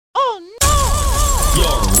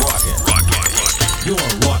You're rocking. You're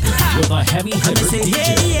rocking with a heavy hitter DJ.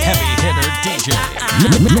 Heavy hitter DJ.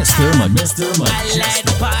 Mr Mejustik.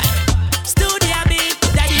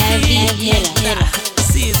 Heavy hitter.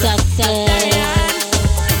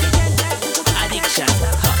 Addiction.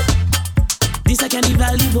 This a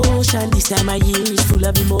carnival devotion. This time of year is full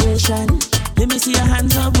of emotion. Let me see your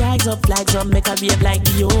hands up, rise up, flags up, make a wave like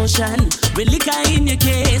the ocean. With liquor in your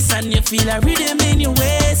case and you feel a rhythm in your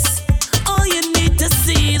waist. All you need to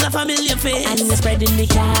see is a familiar face. And you're spreading the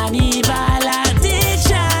carnival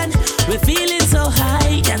addiction. We're feeling so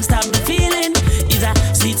high, can't stop the feeling. It's a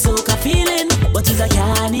sweet soca feeling, but it's a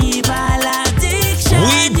carnival addiction.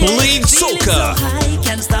 We bleed soca. So high,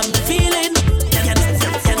 can't stop the feeling.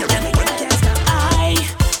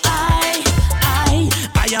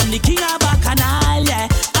 I am the king of Bacchanal, yeah.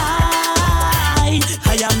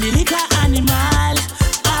 I am the liquor animal.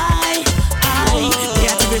 They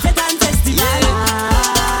are to be fed and festival.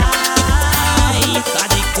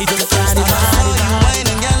 Addicted to the carnival. How you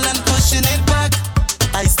whining, girl, and pushing it back.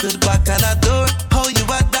 I stood back and adored how you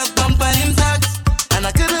had that bumper intact. And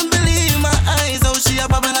I couldn't believe my eyes. How she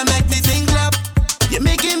up and I make me think clap. You're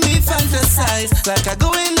making me fantasize like I'm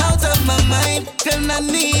going out of my mind. Girl, I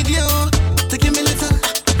need you to give me little.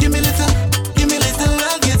 Give me little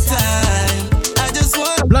of your time. I just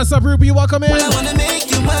want. Bless up, Ruby, welcome in. Well, I wanna make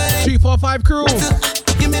you mine. 345 crew.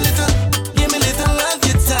 Give me little of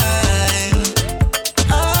your time.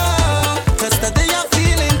 Oh, cause the day I'm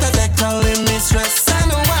feeling that they're calling me stress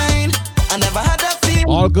and wine. I never had that feeling.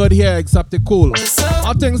 All good here except the cool.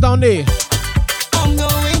 How things down there? I'm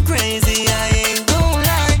going crazy, I ain't gonna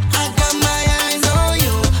lie. I got my eyes on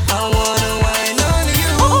you. I wanna wine on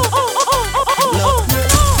you. Look,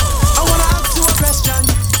 I wanna ask you a question.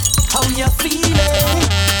 How you feeling?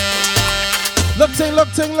 Look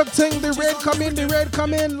ting. The raid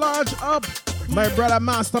come in, large up. My brother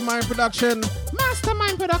Mastermind Productions.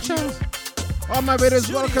 All my brothers,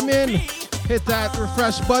 welcome in. Hit that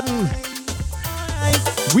refresh button.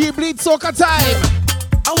 We bleed soca time.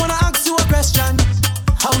 I wanna ask you a question.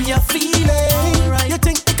 How you feeling? Right. You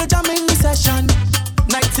think you could jam in the session?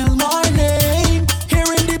 Night till morning.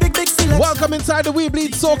 Hearing the big selection. Welcome inside the We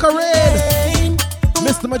Bleed Soca Raid.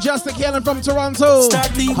 Mr Mejustik hailing from Toronto.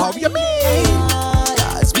 How you mean?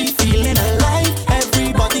 We feeling alive.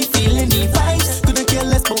 Everybody feeling the vibes. Couldn't care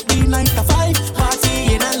less about the 9 to 5.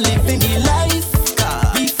 Partying and living the life.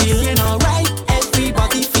 We feeling alright.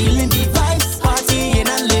 Everybody feeling the vibes. Partying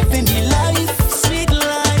and living the life. Sweet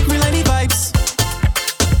life. We like the vibes.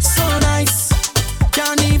 So nice.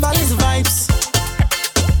 Carnival is vibes.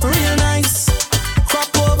 Real nice.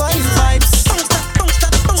 Crop over is vibes.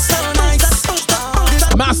 So nice.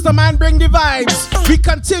 Mastermind bring the vibes. We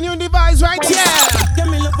continue the vibes right here. Give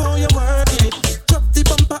me love how you work it. Drop the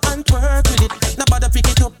bumper and twerk with it. Now bother pick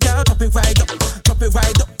it up, girl. Drop it right up. Drop it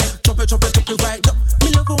right up. Drop it right up. Me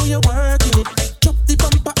love how you work it. Drop the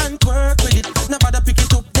bumper and twerk with it. Now bother pick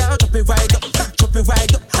it up, girl. Drop it right up. Drop it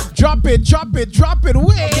right up. Drop it,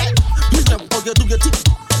 wait. Me love how you do your thing.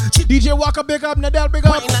 DJ Walker, big up. Nadell, big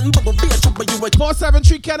up.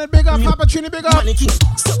 473 Cannon, big up. Papa Trini, big up.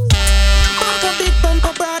 Bumper big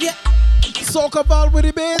bumper broad, yeah. Soca Val with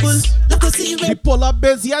the bass. The pull up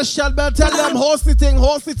bass, yes, Shelbell, tell them, host the thing.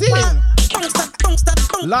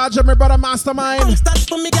 Larger, my brother Mastermind.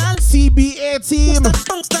 CBA team.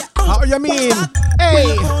 How you mean?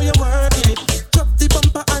 Hey.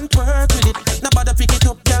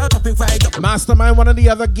 Mastermind, one of the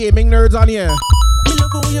other gaming nerds on here.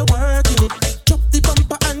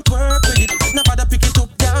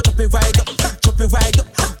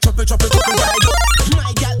 Drop it right up.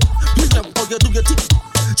 My gal, you know how you do your thing.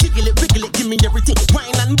 Jiggle it, wiggle it, give me everything.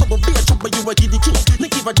 Wine and bubble, be a chopper, you a giddy king.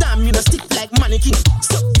 Make give a damn, you know, stiff like mannequin.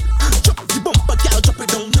 So, drop the bumper, gal, drop it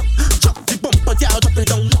down low. Drop the bumper, gal, drop it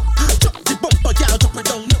down low. Drop the bumper, gal, drop it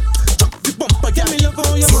down low. Drop the bumper, gal, me love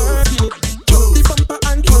how you work it. Drop the bumper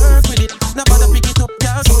and work with it. Now bother pick it up,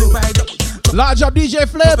 gal, drop it right up. Large up DJ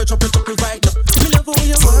Flip. Drop it right up. Me love how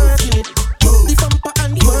you work it. Drop the bumper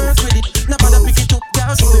and work with it. Now bother pick it up,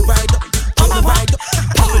 gal, drop it right up.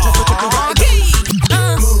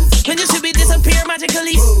 When you should be disappear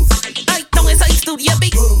magically. I don't it's like studio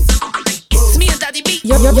beat. It's me and Daddy B.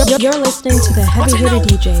 You're listening to the heavy hitter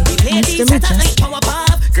DJ, Mr Mejustik.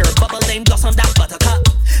 Girl bubble name blossom that buttercup.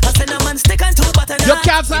 A cinnamon stick and 2 butternut. Your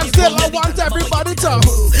cats and still I want everybody to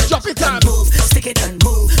drop it and move, stick it and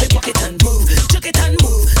move, walk it and move, jerk it and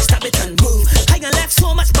move, stab it and move. High and left,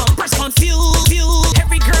 so much bumpers confused.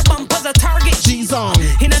 Every girl bumper's a target. G's on.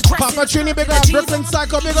 Papa Trini big up, Brooklyn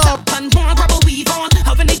Psycho big up. And more grab a weave on.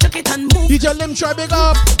 How when they took it and move. DJ Lim try big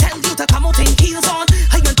up. Tell you to come out in heels on.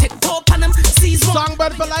 High and tip top on them. Seize one.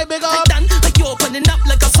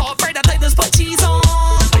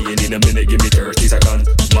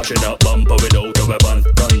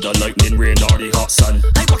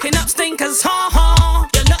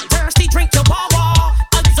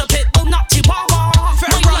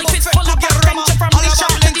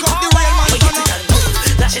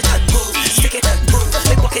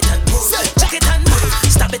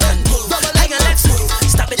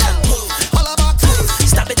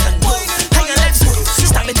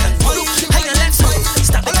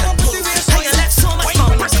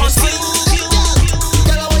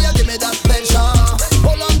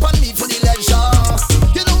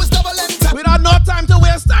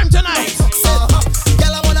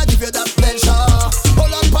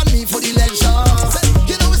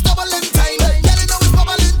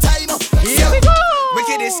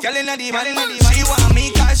 She want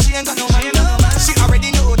me cause she ain't got no man. She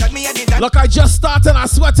already know that me I did that. Look, I just started, I'm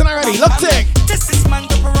sweating already. Look, tick. This is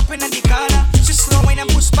man, go her up in the corner. She slow wine and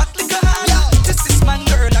push back like a harder. This is man,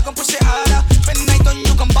 girl, I gon' push it harder. When I done,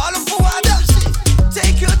 you gon' ball up for water.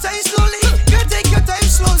 Take your time slowly, girl, take your time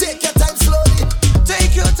slowly. Take your time slowly.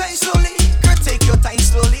 Take your time slowly, girl, take your time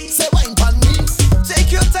slowly. Say wine pon me.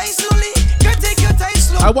 Take your time slowly, girl, take your time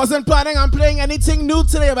slowly. I wasn't planning on playing anything new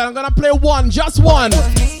today, but I'm gonna play one, just one.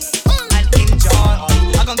 And enjoy.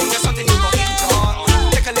 I'm gonna give you something you gon'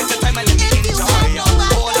 enjoy. Take a little time and let me enjoy.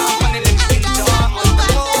 Hold on, and let me enjoy.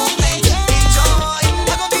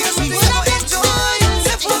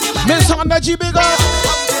 Miss Honda G, big up.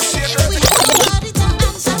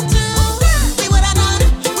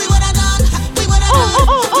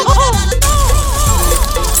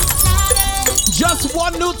 Just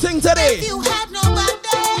one new thing today.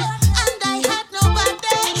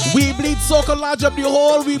 We bleed soca, large up the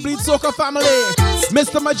whole We Bleed Soca family.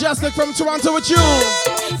 Mr Mejustik from Toronto with you.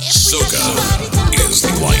 Soca is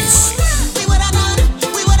life.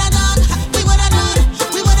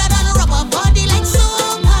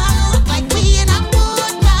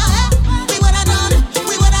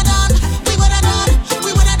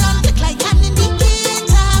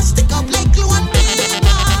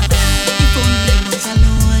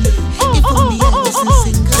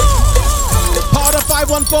 Powder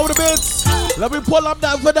 514 with the bits. Let me pull up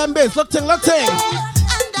that for them bits. Look ting, look ting.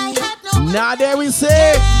 Now there we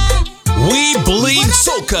say We Bleed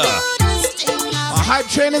Soca. our hype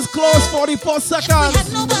train is closed, 44 seconds.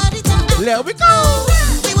 There we go.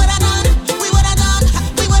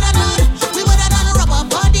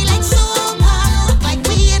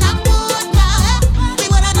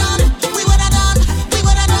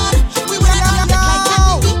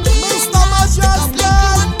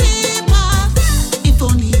 If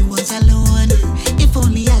only you was alone, if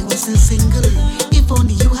only I wasn't single, if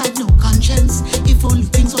only you had no conscience, if only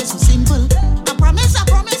things were so simple. I promise,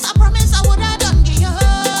 I would have done you.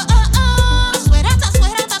 I swear that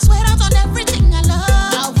on everything I love.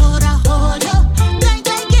 I would have hold you, like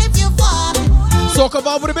I gave you for me. Soca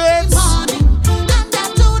about with the bits. Morning, and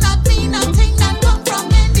that do not mean nothing that come from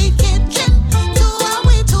in the kitchen. To a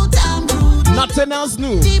way too damn rude. Nothing else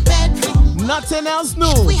new. The bedroom. Nothing else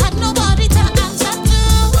new. We had nobody to answer to.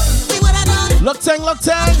 We would have done. Look ting, look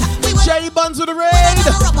ting. J Buns with the raid.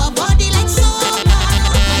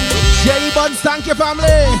 J Buns, thank you,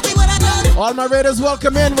 family. All my raiders,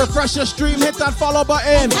 welcome in. Refresh your stream, hit that follow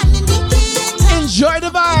button. Enjoy the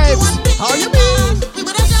vibes. How you mean?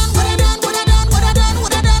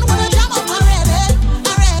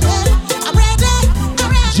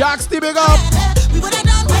 Jack's the big up.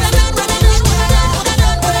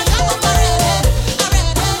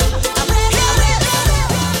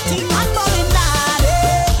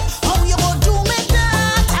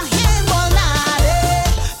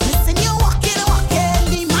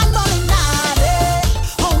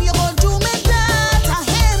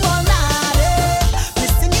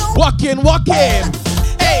 Walk in.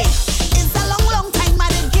 Hey. It's a long time I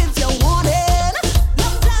didn't give you warning.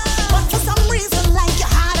 But for some reason, like you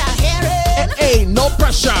had a hearing. Hey, no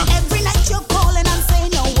pressure. Every night you're calling and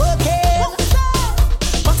saying you're working.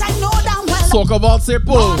 But I know damn well. Talk about say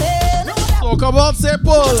pull. Talk about say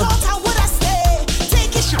pull. Thought I would have stayed.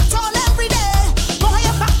 Take a shot on every day. Boy,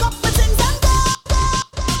 you back up with things and go.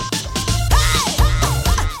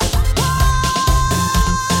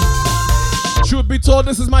 Truth be told,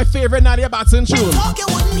 this is my favorite Nadia Batson tune. Talk you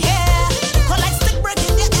wouldn't hear. Call like stick break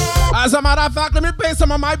in your ear. As a matter of fact, let me play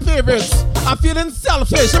some of my favorites. I'm feeling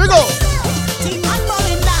selfish. Here we go. Team and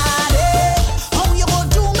ballin' daddy. How you gonna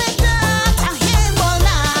do me that? I hear ball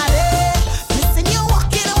daddy. Listen, you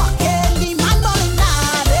walking. The man ballin'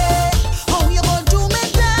 daddy. How you gonna do me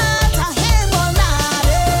that? I hear ball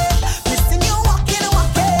daddy. Listen, you walking.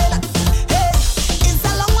 Hey, it's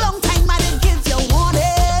a long time I didn't give you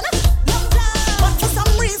warning. But for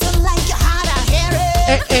some reason, like you had a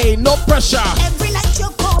hearing. Hey, no pressure. Every night you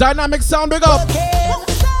call. Dynamic sound, big up.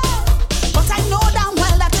 But I know damn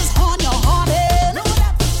well that is on your heart.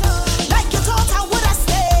 Like you thought I would have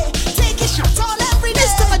stayed. Take a shot on every day.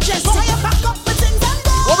 Mr Mejustik. Boy, you back up with things and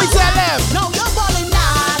go. What we tell them? Now you're balling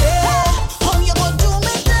daddy. How you gonna do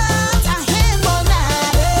me that? I hear ball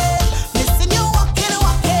daddy. Listen, you walking.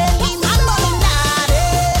 The man balling daddy.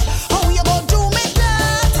 How you gonna do me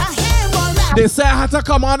that? I hear ball daddy. They say I had to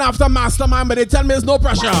come on after Mastermind, but they tell me it's no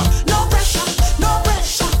pressure. No pressure, no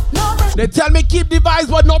pressure, no pressure. They tell me keep the vibes,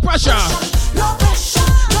 but no pressure. No pressure,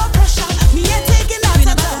 no pressure. Me ain't taking that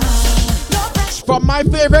at all. No pressure, From my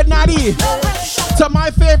favorite Natty no pressure, to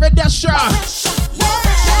my favorite Destra. no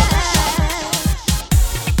pressure.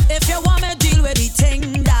 If you want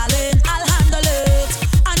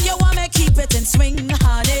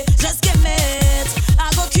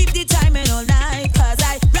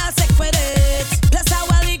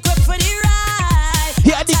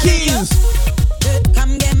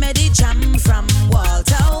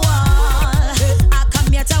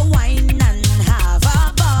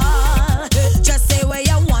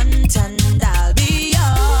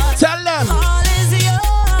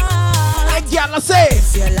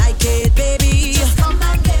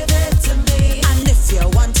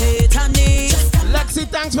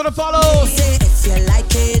thanks for the follow. Say if you like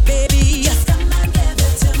it, baby, just come and give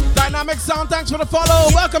it to me. Dynamic Sound, thanks for the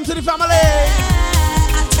follow. Welcome to the family.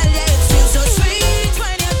 I tell you it feels so sweet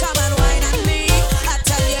when you come and whine on me. I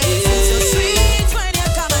tell you it feels so sweet when you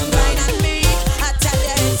come and whine on me. I tell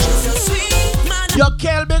you it feels so sweet, man. Yo,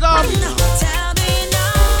 Kel, big up. Tell me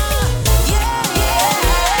now, yeah.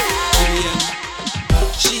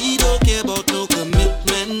 She don't care about no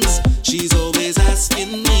commitments. She's always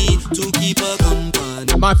asking me to keep her company.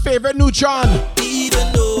 My favorite neutron.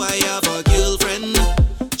 Even though I have a girlfriend,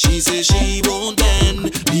 she says she won't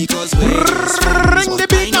bend because we're just friends. Ring the But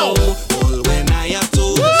beat I know all when I have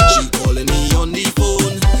told, she calling me on the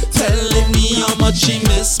phone, telling me how much she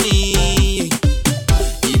miss me.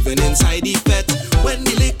 Even inside the pet, when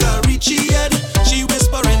the liquor reach she head, she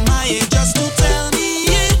whisper in my ear just to tell me,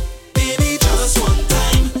 baby, just one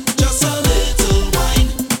time, just a little wine.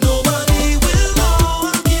 Nobody will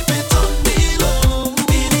know, I'll keep it on the low.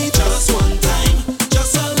 Baby, just one time,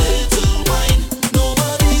 just a little wine.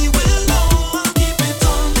 Nobody will know, I'll keep it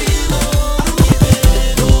on the low. I'll keep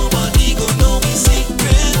it, nobody gon' know me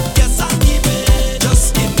secret. Yes, I'll keep it,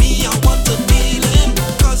 just give me a want to feeling,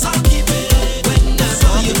 cause I'll keep it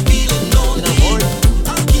whenever you're feeling lonely.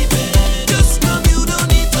 I'll keep it, just come, you don't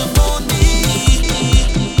need to phone me.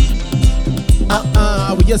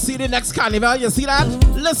 You see the next carnival? You see that?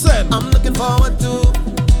 Listen. I'm looking forward to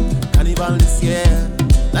Carnival this year.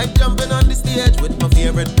 Like jumping on the stage with my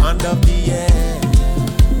favorite band of the year.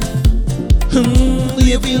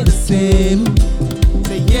 You feel the same.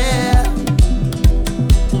 Say yeah.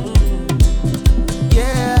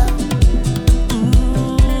 Yeah.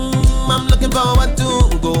 I'm looking forward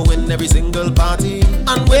to going every single party.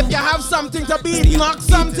 And If you have something to beat, knock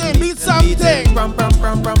something, beat something. Rum, rum,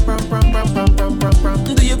 rum, rum, rum, rum, rum, rum, rum, rum, rum.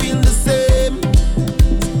 Do you feel the same?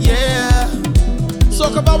 Yeah.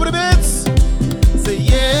 Talk about with the bits. Say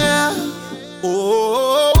yeah.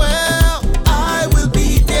 Oh well, I will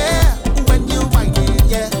be there when you whine it,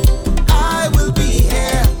 yeah. I will be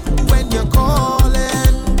here when you're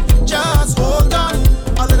calling. Just hold on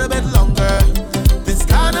a little bit longer. This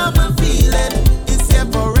carnival feeling is here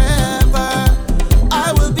forever.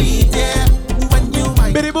 I will be there when you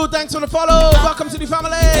whine. Biddy Boo, thanks for the follow. Welcome to the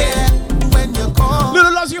family. Yeah, when you call.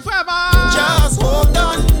 Little loves you forever. Just hold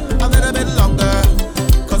on a little bit longer,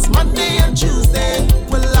 cause Monday and Tuesday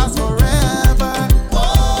will last forever.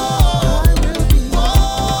 Oh,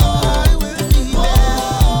 I will be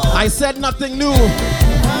there. I said nothing new,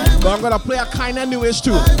 but I'm gonna play a kinda newish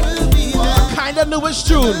tune. I will be there. A kinda newish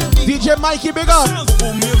tune. DJ Mikey, big up.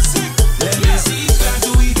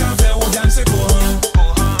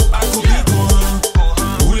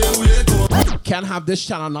 Can't have this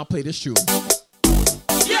channel not play this tune.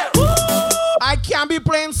 I can't be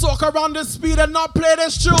playing soca around the speed and not play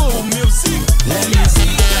this tune.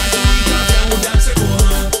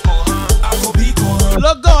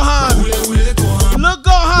 Look, Gohan. Look,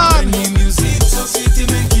 Gohan.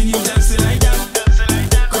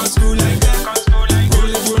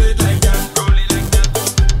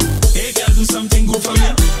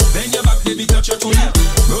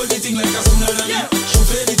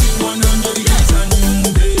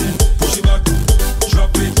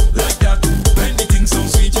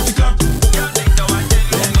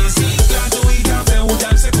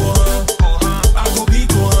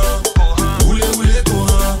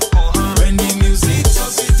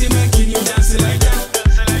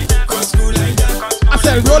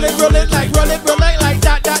 Roll it like that.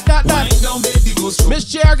 Miss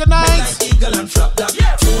Chair, good night.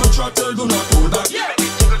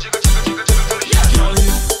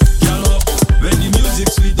 When the music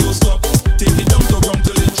sweet, don't stop. Take it down to ground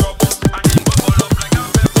till it drop. And then bubble up like a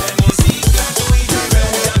pepper.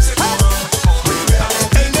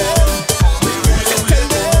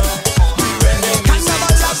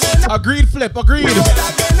 Agreed, Flip, agreed.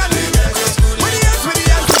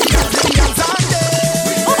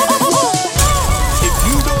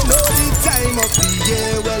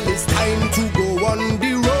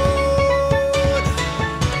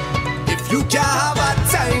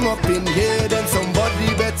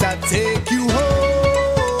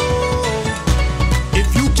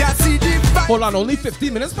 Hold on, only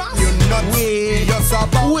 15 minutes past? You're not Wait.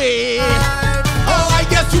 Wait. Oh, I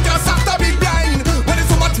guess you just have to be blind. When there's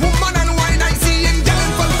so much woman and wine, I see him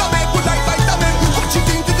yelling for the man. Good like vitamin. What she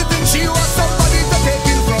think to the thing? She wants somebody to take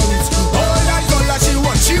in front. All that she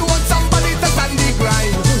wants. She wants somebody to stand the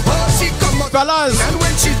grind. Oh, she come up. Fellas. And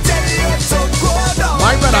when she tell you to go down,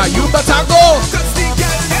 My brother, you better go. cause the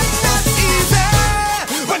girl is not easy.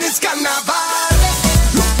 When it's carnival,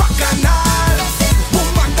 look back and all.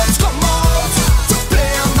 Woman, don't come out to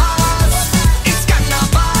play a mass. It's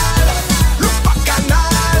carnival.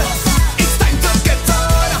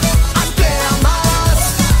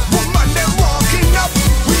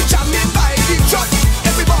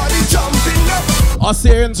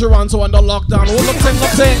 us here in Toronto under lockdown. Oh, look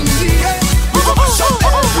thing.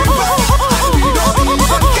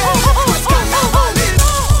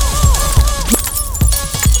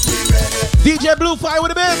 DJ Blue Fire with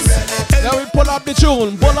the bits. Now we pull up the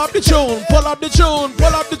tune, pull up the tune, pull up the tune,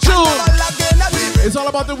 pull up the tune. It's all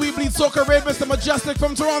about the We Bleed Soca Raid, Mr Mejustik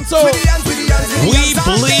from Toronto. We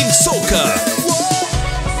Bleed Soca.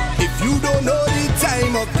 If you don't know the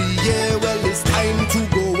time of the year, well, it's time to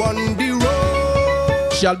go on the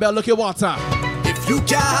road. Shall Bell, look your water. If you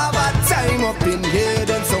can't have a time up in here,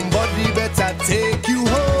 then somebody better take you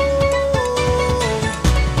home.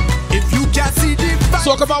 If you can't see the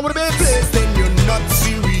Soca about with the bits. place, then you're not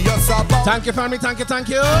serious about. Thank you, family, thank you, thank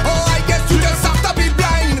you. Oh, I guess you just have to be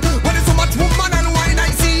blind. When there's so much woman and wine, I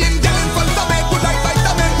see him getting for the make good like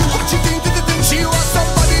vitamin. What she think to the thing, she wants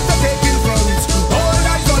somebody to take in front. All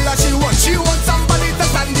that she wants somebody to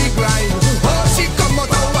stand the grind. Oh, she come out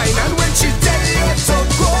of wine, and when she tell you to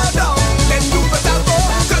go down, then you better go,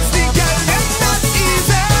 cause the girl is not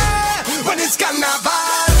easy. When it's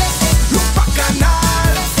carnival, look back and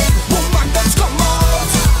all, woman just come out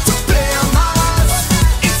to play a mass.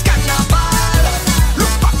 It's carnival,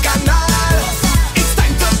 look back and all, it's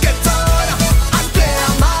time to get on and play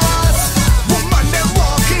a mass. Woman them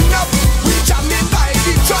walking up, we jamming by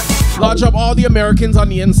the truck. Lodge up all the Americans on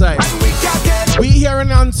the inside. We here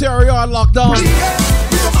in Ontario are locked down.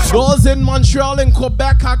 Those in Montreal and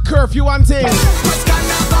Quebec are curfew and things.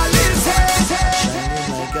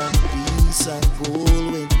 Shining like a piece of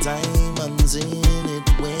gold with diamonds in it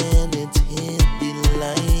when it hit the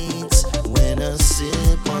lights. When I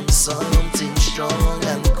sip on something strong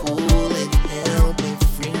and cool, it help me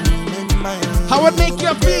free my mind. How it make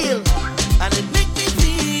you feel? And it make me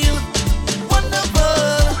feel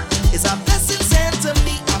wonderful. It's a blessing sent to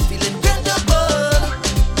me. I feel incredible.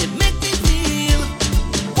 It make me feel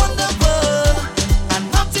wonderful, and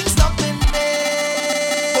nothing's stopping me.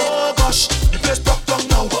 Oh gosh, the place broke down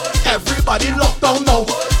now. Everybody locked down now.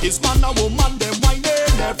 It's man and woman, them whining.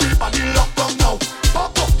 Everybody locked down now.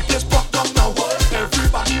 Pop up, the place broke down now.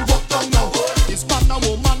 Everybody rock down now. It's man and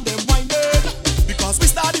woman, them whining. Because we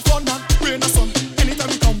start the fun and rain the sun. Anytime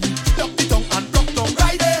we come, we lock the tongue and rock down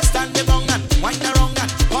right there. Stand the down and wind around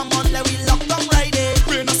and come on, let we lock down right there.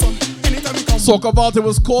 Rain the sun. Anytime we come. Soca Vault, it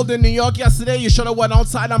was cold in New York yesterday. You should have went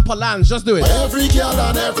outside and Palans. Just do it. Every girl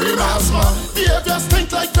and every man's man. Behavior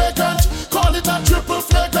stink like vagrant. Call it a triple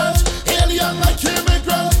flagrant. Alien like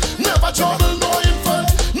immigrant. Never trouble, no infant.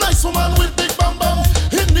 Nice woman with big bam bam.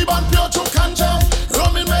 In the band, pure choke and jam.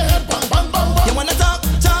 Rum in my head, bang bang bang bang. You wanna talk,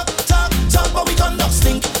 but we got no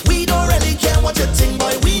stink. We don't really care what you think,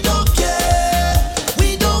 boy. We don't care.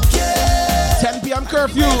 10 p.m.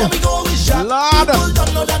 curfew. And we go with shot. Lord. People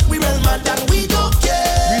don't know that we real mad and we don't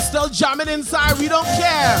care. We still jamming inside. We don't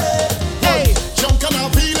care. Hey. Drunk and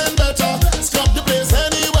I'm feeling better. Scrub the place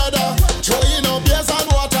any weather. Throwing up beers and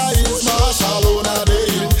water. It's Marshall on a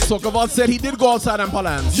day. Soca Vault said he did go outside and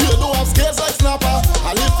Palans. You know I'm scared like snapper.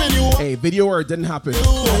 I live in you. Hey, video word didn't happen.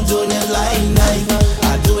 I'm doing it like Nike.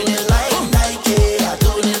 I'm doing it like Nike. I'm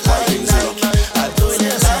doing it like Nike. I'm doing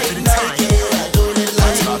it like Nike. I'm doing it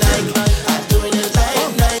like Nike. I'm doing it like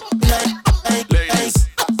Nike.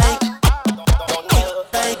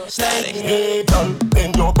 Hey, girl,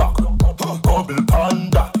 bend your back. Bubble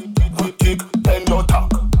panda. Kick, bend your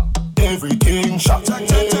tack. Everything shot.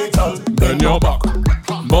 Hey, girl, bend your back.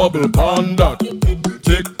 Bubble panda.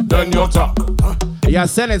 Kick, bend your tack. Yeah,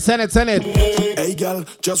 send it. Hey girl,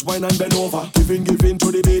 just whine and bend over. Giving to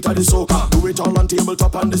the beat of the soca. Do it all on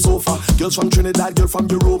tabletop on the sofa. Girls from Trinidad, girl from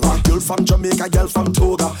Europa. Girl from Jamaica, girl from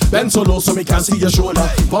Toga. Bend so low so me can see your shoulder.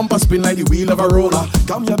 Bumper spin like the wheel of a roller.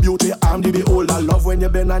 Come your beauty, I'm the beholder. Love when you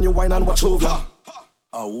bend and you whine and watch over.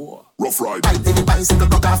 Rough ride. Right in the bicycle,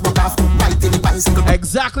 broke off. Right in the bicycle.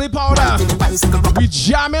 Exactly, powder. Right in the bicycle, broke We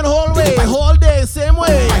jamming whole way, whole day, same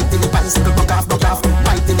way. Right in the bicycle, broke off.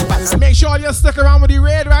 Right in the bicycle. Make sure you stick around with the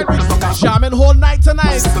raid, right? We jamming whole night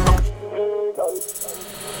tonight.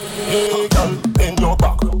 Hey girl, bend your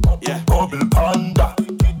back. Yeah. Bubble panda.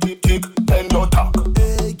 Kick, bend your tack.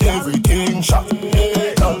 Everything shot.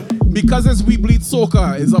 Hey girl. Because it's We Bleed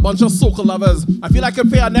Soca, it's a bunch of soca lovers. I feel like I could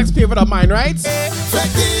play our next favorite of mine, right?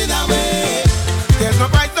 Fetting away. There's no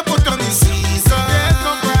price to put on the season. There's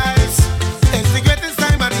no price. It's the greatest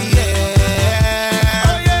time of the year.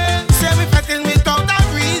 Oh yeah. Say we fetting without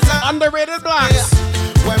a reason. Underrated blacks.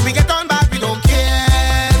 Yeah. When we get on back, we don't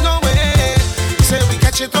care. No way. Say we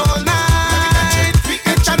catch it all night. We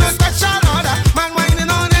catch on a special order. Man whining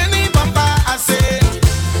on any bumper. I say,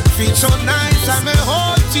 feel so nice. I'm a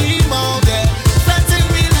whole team all day. Fetting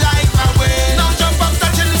me like a way. Now jump up,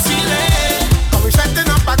 touching the ceiling. Are we fetting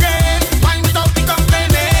up again?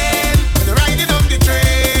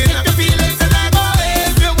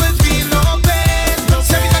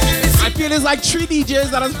 like 3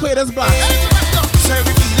 DJs that has played this block. Say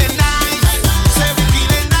we feeling nice. Say we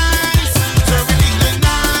feeling nice. Say we feeling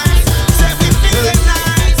nice. Say we feeling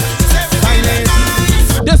nice. Say we feeling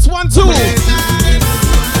nice. This one too.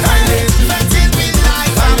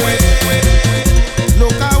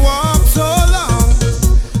 Look, I walked so long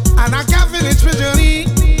and I can't finish my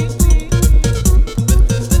journey.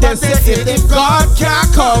 They say if God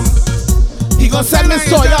can't come, He gon' send me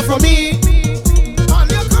Sawyer for me. Oh,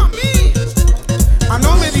 look at me. I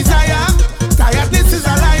know me desire. Tiredness is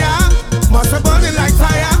a liar. Must have burning like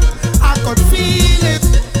fire. I could feel it.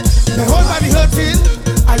 My whole body hurting.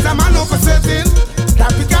 As a man know for certain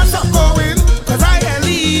that we can't stop going, cause I ain't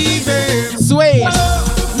leaving. Sway.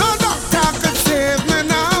 No doctor could save me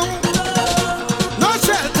now. No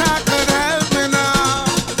shelter could help me now.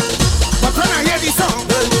 But when I hear this song,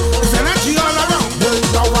 there's energy all around.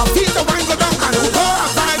 Our feet the wine go down and we go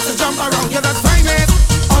outside to jump around. Yeah, that's fine it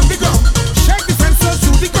on the ground. Shake the fences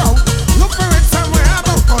to the ground. Look for it somewhere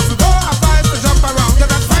about, cause we go outside to jump around. Yeah,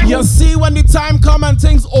 that's fine. You see when the time come and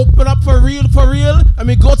things open up for real, and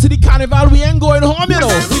we go to the carnival, we ain't going home, you know.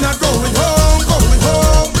 We're not going home, going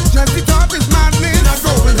home. Just the thought is madness. We're not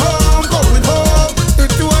going home, going home.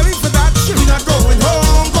 It's too early for that shit. We're not going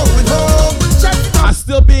home, going home. I'm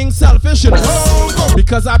still being selfish, you know,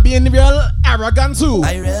 because I'm being real arrogant too.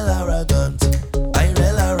 I real arrogant,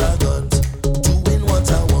 doing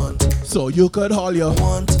what I want. So you could haul your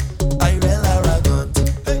Want, I real arrogant,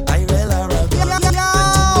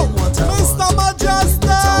 Mr Mejustik.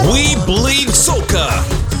 We bleed soca.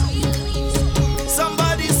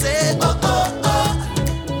 Somebody said, oh, oh, oh.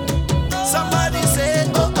 Somebody said,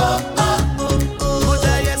 oh, oh, oh. Would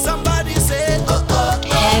I hear somebody said, oh, oh, oh.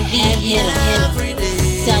 Heavy hitter. Every day.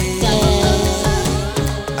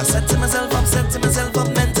 I said to myself, I'm set to myself up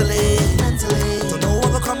mentally. Don't know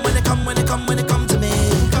what will come when they come to me.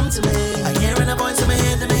 I hear in a voice in my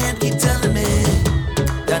head keep telling me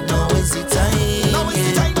that now is the time.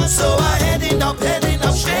 So I heading up,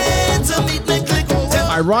 straight to meet my click.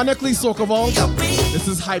 ironically, Soca Vault, this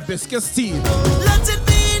is hibiscus tea. Let it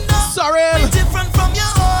be known. Sorry. Be different from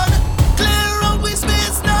your own. Clear out with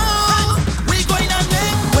space now. We going to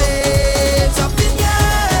make waves up in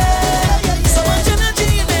here. So much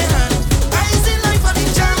energy in my hand. I see life on the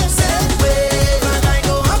jam. Set wave and I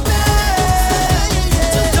go up there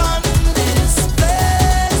to done this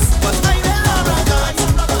place. But I will arrogant.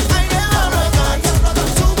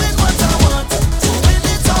 Doing what I want. Doing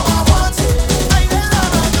it how I want. I will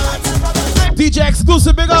arrogant. DJ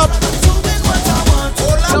exclusive, big up. Doing what I want.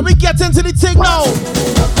 Now we get into the thing now. I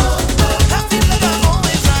feel like I'm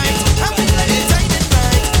always right. I feel like it's right and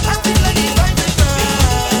right. I feel like it's right and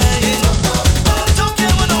right. Don't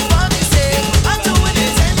care what nobody say. I'm doing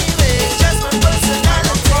it anyway. Just my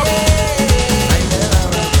personality.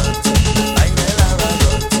 I will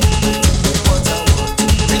arrogant. Do what I want.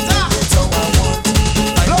 It's how I want.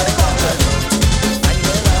 I will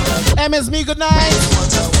arrogant. MS me, good night.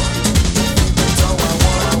 What I want. It's how I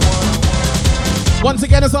want. Once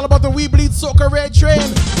again, it's all about the We Bleed Soca Raid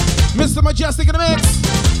Train. Mr Mejustik in the mix.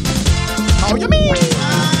 How you mean?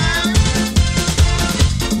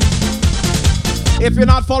 If you're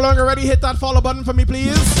not following already, hit that follow button for me,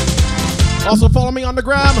 please. Also follow me on the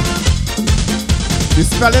gram. The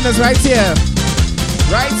spelling is right here.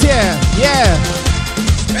 Right here. Yeah.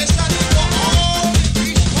 Especially for all the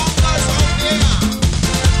fish mongers out there.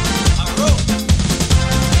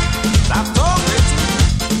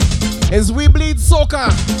 It's We Bleed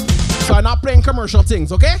Soca. So I'm not playing commercial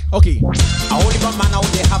things, okay? Okay. A whole heap of man out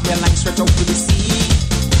there have their line stretched out to the sea,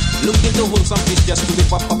 looking to hold some fish just to be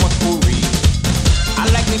pop up a curry.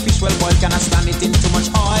 I like me fish well boiled, cannot stand it in too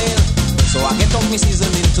much oil, so I get out me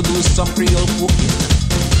seasoning to do some Creole cooking.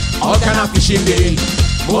 All kind of fishing day.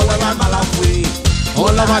 All around Malawi,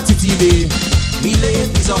 All of our TTV. me lay a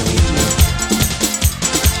piece of meat.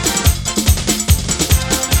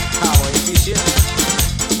 How are you fishing?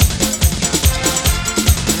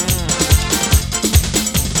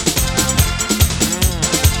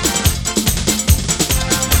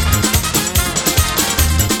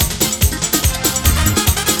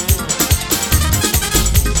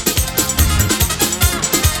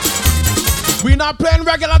 We're not playing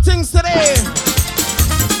regular things today.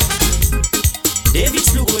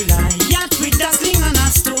 David's look like yacht with a sling and a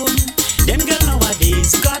stone. Them girl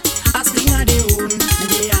nowadays got a sling of their own.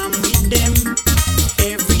 They am with them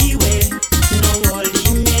everywhere. Now all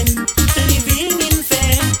the men living in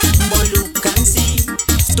fair. But look and see,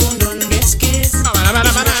 stone don't get scarce. It's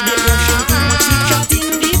rush they rushing too much slingshot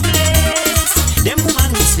in the place. Them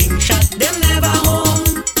woman with slingshot, them never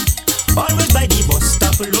home. Always by the bus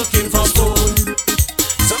stop looking for stone.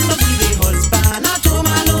 Somebody they husband.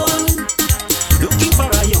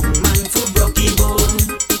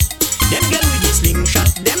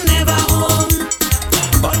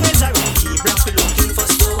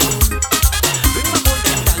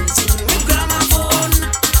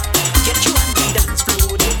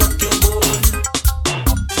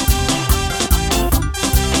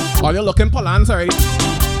 While you're looking for lands already.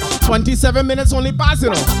 27 minutes only pass, you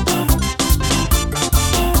know.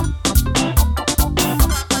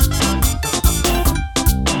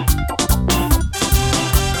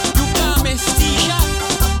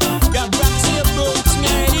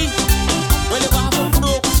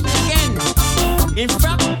 In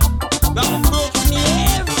fact, that broke me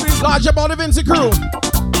every. Large about the Vinci crew.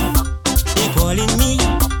 They calling me,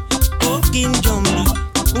 walking zombie,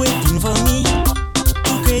 waiting for me.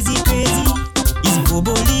 Too crazy, it's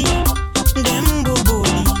boboli, them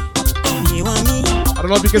boboli. Come here want me. I don't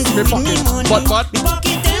know if you can see me pocket, but. The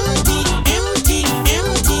pocket empty.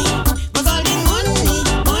 But all the money.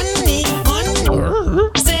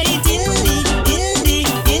 Say it in the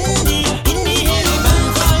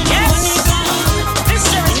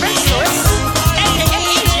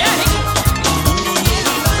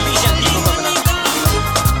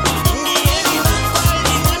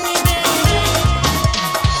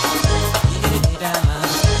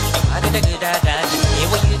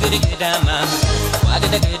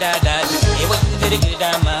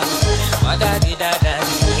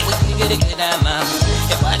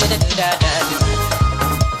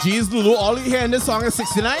Jeez, Lulu, all you hear in this song is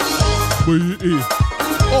 69.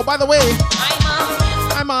 Oh, by the way.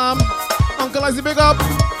 Hi, Mom. Uncle Isaac, big up.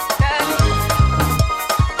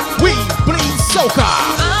 We bleed soca.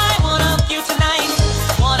 I wanna hook you tonight.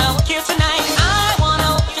 Wanna hook you tonight. I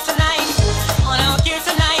wanna hook you tonight. Wanna hook you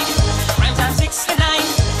tonight. Prime time 69.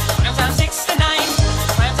 Prime time 69.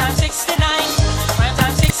 Prime time 69. Prime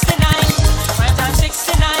time 69. Prime time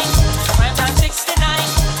 69. Prime time 69.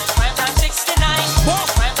 Prime time 69.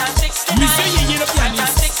 Prime time 69. Monsieur Yéyé le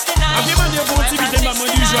pianiste. Avez demandé au bon petit bidé maman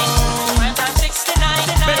du genre. Prime time 69.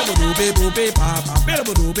 Boubé papa, belle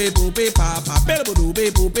boubé papa, belle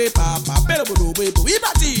boubé papa, belle boubé boubé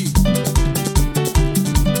bati.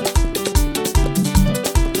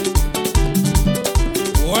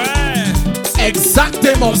 Ouais,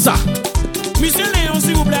 exactement ça. Monsieur Léon,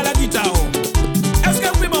 s'il vous plaît, à la guitare. Est-ce que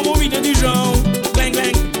vous pouvez m'envoyer mon vidéo du genre? Gling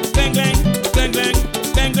gling, gling gling, gling gling,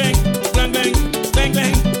 gling gling, gling gling, gling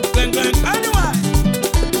gling, gling gling. Anyway.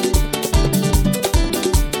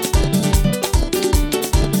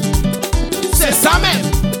 C'est ça même.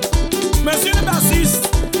 Monsieur le bassiste,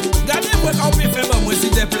 gardez-vous qu'on peut faire pour moi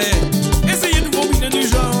s'il te plaît. Essayez de vous vidéo du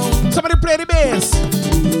genre. Somebody play the bass.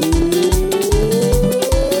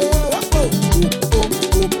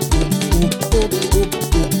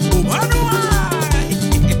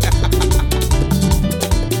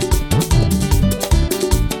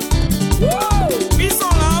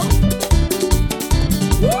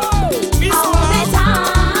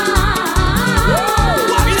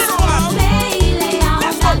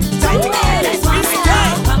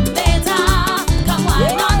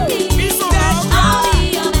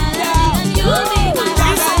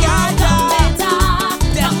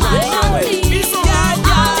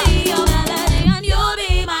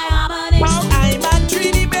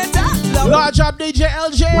 Large up DJ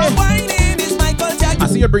LJ. I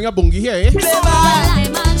see you bring a bungie here, eh?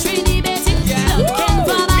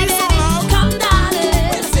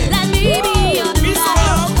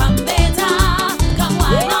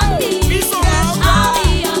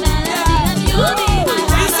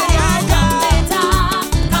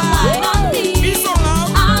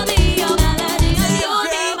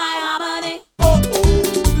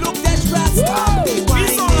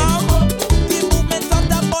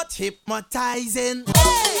 Hypnotizing.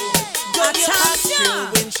 Good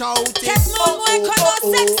attention. Shouting. Qu'est-ce mon moins qu'on a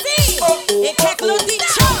sexy? Et qu'est-ce l'on dit?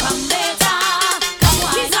 Come better, come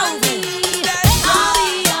wine on me. I'll be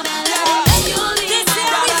your melody. You'll be my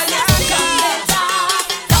melody. Come better,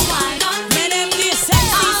 come wine on me.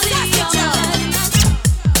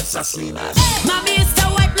 Sassy man. Mommy used to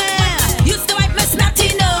wipe me snotty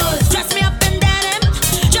nose. Dress me up in denim,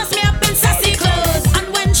 dress me up in sassy clothes. And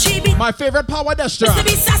when she be my favorite power duster. used to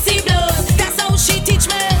be sassy blows. That's how she teach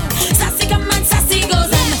me. Sassy come and sassy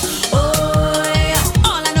goes. And oh yeah,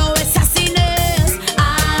 all I know is sassiness.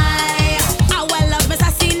 I well love my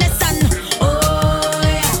sassiness. And oh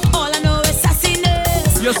yeah, all I know is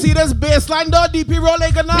sassiness. You see this bass line though, DP roll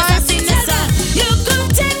like a knife. Sassiness. You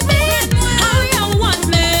could take me how you want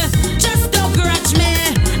me. Just don't grudge me.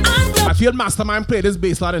 I feel Mastermind play this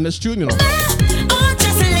bass line in this tune, you know. Oh,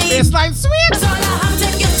 just leave. Bass line sweet. That's all I have to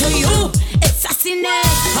give to you. It's sassiness.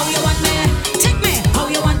 How you want me? Take me. How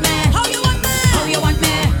you want me? How you want me? How you want me?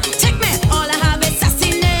 Take me. All I have is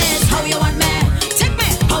sassiness. How you want me? Take me.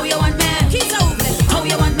 How you want me? He's over. How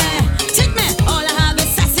you want me? Take me. All I have is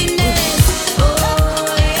sassiness. Oh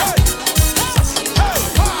yeah.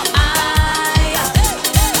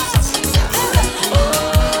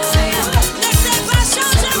 Oh yeah. Next step, I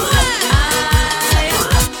show you.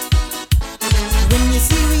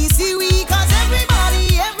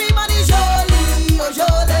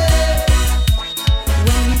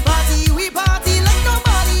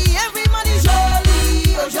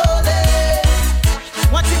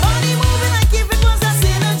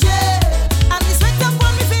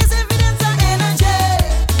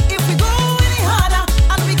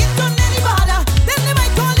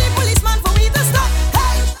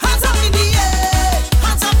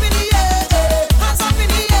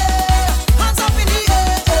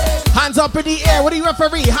 in the air. What do you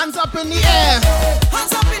referee? Hands up in the air.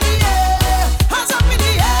 Hands up in the air. Hands up in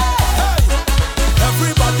the air. Hey.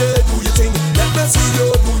 Everybody do your thing. Let me see you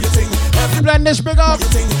do your thing. Blendish, big up. Let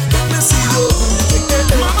me see you do your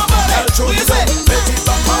thing. Mama Belle, who is it? Betty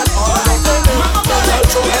Batman, all I know. Mama Belle,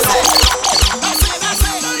 who is it? That's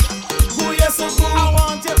it. Who you so good? I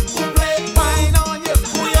want you to play wine on you.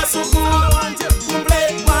 Who you so good? I want you to play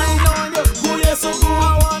wine on you. Who you so good?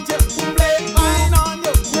 I want you to play wine on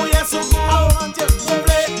you. Who you so good? I want you to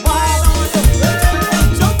play wine on you.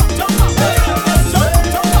 Jump up, jump up, jump up,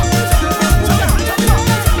 jump up,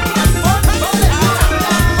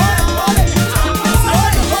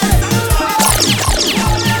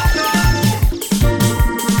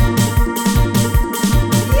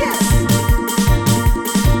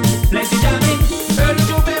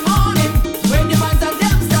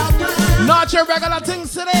 Not your regular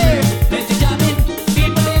things today.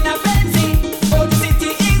 People in a fancy, oh the city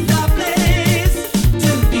is the place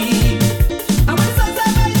to be. I want some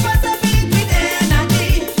surprise, but a beat with energy.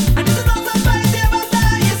 And this is not surprise, yeah, but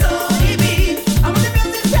I is so heavy. I want the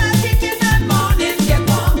music start kicking that morning, get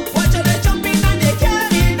warm. Watch how they jumping and they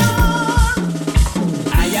carrying on.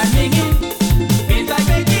 I am singing, feels like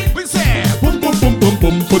making. We say, Boom boom boom boom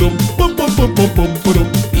boom boom boom boom boom boom boom boom.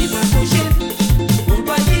 People pushing, good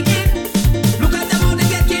boy digging. Look at them how they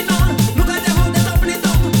getting on. Look at them how they jumping it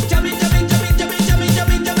up. Jamming, jamming, jamming, jamming, jamming,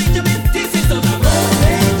 jamming, jamming, jamming. This is the road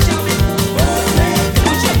rage jamming, road rage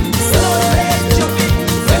pushing, slow rage jumping,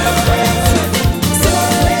 slow rage sweating, slow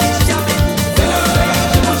rage jamming, slow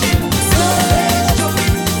rage pushing, slow rage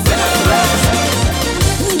jumping, slow rage.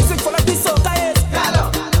 Music full of this soca is gallo,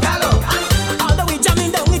 gallo. All the way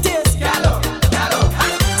jamming down it is gallo, gallo.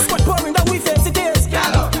 Sweat pouring down we face it is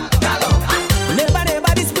gallo, gallo. Never,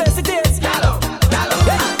 never this place it is gallo, gallo.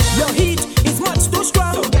 Your heat is much too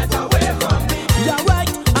strong. So get away from me. You're right,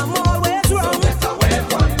 I'm always wrong. So get away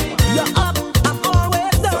from me. You're up, I'm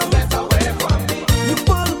always down. So get away from me. You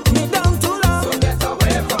pull me down too long. So get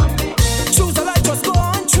away from me. Choose the light, just go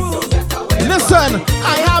on through. So get away. listen,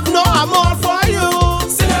 I have no amor for you.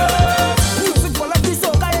 Music full of this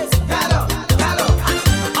soca is gallo, gallo.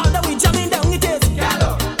 All the way jamming down it is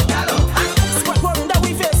gallo, gallo. Squat pouring down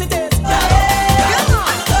we face it is. Come on.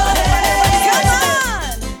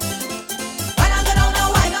 When I'm gonna know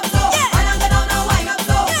wind up so. When I'm gonna know wind up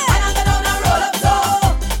so. When I'm gonna roll up so.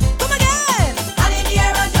 Come again. And in the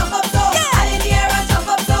air and jump up so. And in the air and jump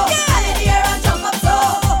up so. And in the air and jump up so.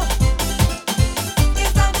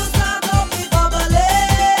 It's time to start up the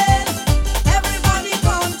bubbling. Everybody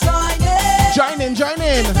come join in. Join in, join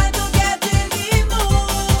in. It's time to get in the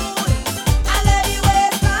mood. And let the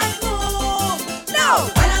waistline move. Now,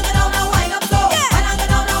 when I'm gonna wind up so. When I'm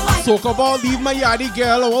gonna wind Talk about leave my yardie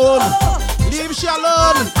girl alone. Leave she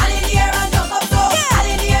alone. and in the air and jump up so. And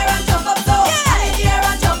in the air and jump up so. And in the air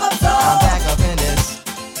and jump up so. I'm back up in this.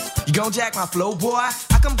 You gon' jack my flow, boy?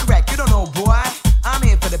 I come correct, you don't know, boy. I'm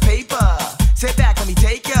in for the paper. Sit back, let me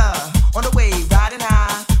take ya. On the wave, riding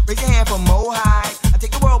high. Raise your hand for Mo High. I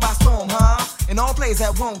take the world by storm, huh? In all plays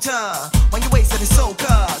that won't when you waste it, it's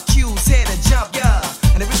soca. Q's here to jump, yeah.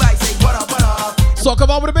 And everybody say, what up, what up? Talk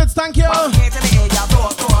about the bits, thank you. Hands in the air, y'all throw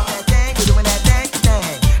up that thing. We're doing that thing, thing.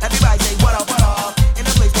 Everybody say, what up, what up? In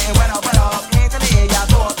the place, saying, what up, what up? Hands in the air, y'all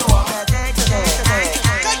throw up that thing, thing, thing.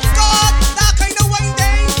 Good God, that kind of wine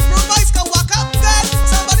day. Rude boys can walk up good.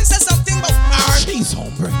 Somebody said something about hard. Jeez,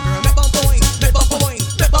 hombre. Make bump a wine, make bump a wine,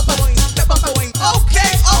 make bump a wine, make bump a wine.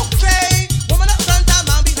 Okay, okay. Woman up front and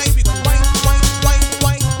man behind, we go wine, wine, wine,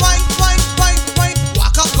 wine, wine, wine, wine, wine.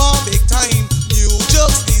 Walk up, go big time. New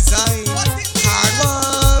jokes design. Hard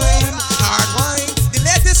wine, hard wine. The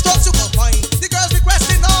latest strokes you can find. The girls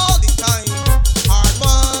requesting all the time.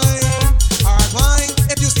 Hard wine.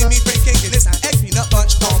 If you see me drinking Guinness and egg peanut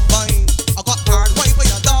bunch combine. I got hard wine for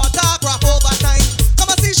your daughter, crop over time. Come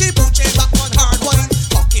and see she booching back on hard wine.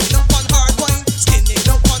 Fucking up on hard wine, skinning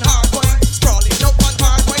up on hard wine, sprawling up on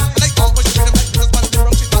hard wine. And like all when she rhythm like this, one the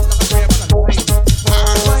rum, she got like a crab on a wine.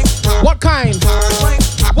 Hard wine, What kind? hard wine.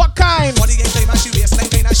 What kind? Body ain't time and she waistline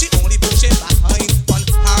pain and she only pushing behind. One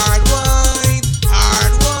hard wine,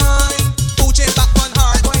 pushing back on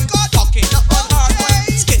hard wine. Fucking up on hard wine,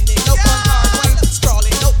 skinning up on hard wine,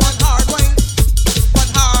 sprawling up on hard wine.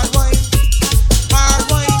 One hard wine, hard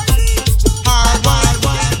wine, hard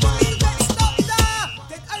wine. Stop that!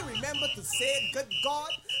 Did I remember to say good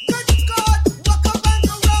God? Good God! Walk up and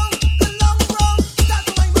go round, the long road. Start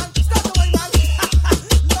the wine, man, start the wine, man.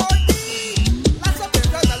 Lordy, lots of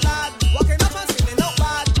people a lad, walking up and skinning up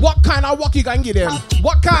bad. What kind of walk you can get them?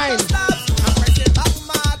 What kind? I'm pressing back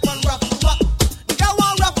mad, one rough walk. The girl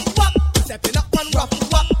want rough walk, stepping up one rough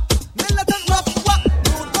walk. Militant rough walk,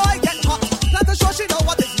 rude boy get hot.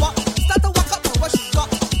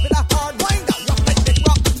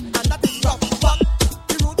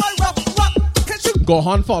 Go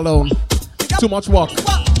on, fall down. Too much work.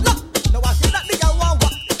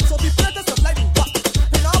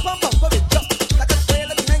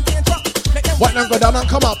 What now? Go down and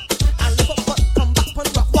come up.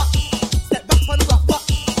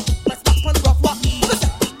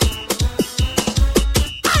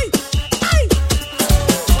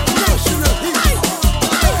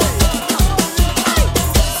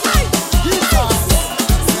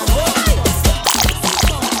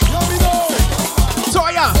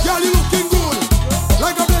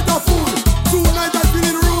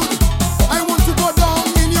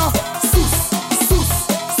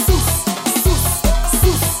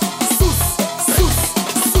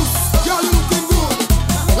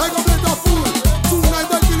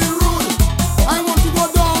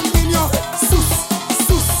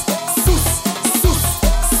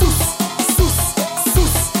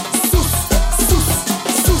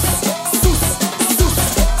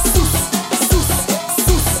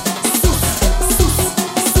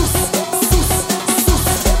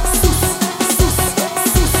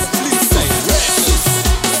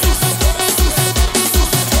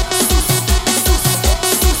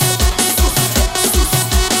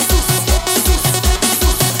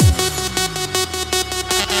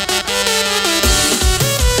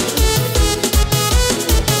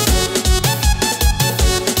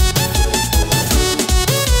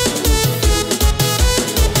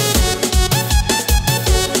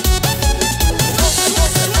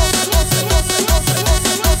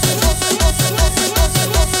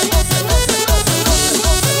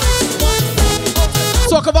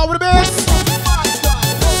 Talk about what it is.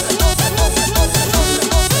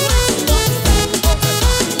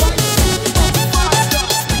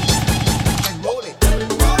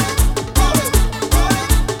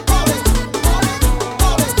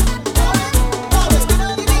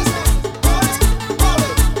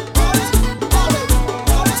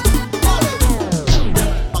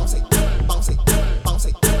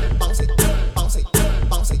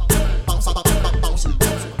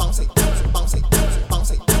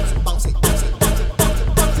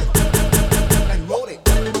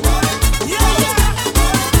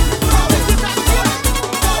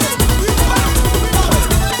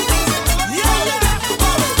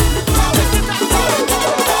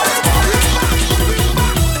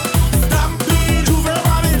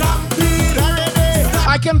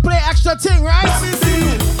 Thing, right?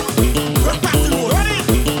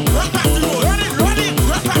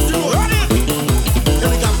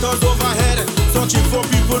 Helicopters overhead, searching for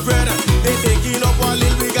people bread. They taking up one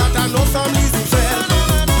little we got and no families in fed.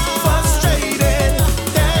 Frustrated,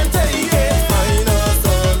 can't take it, find a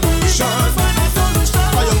solution.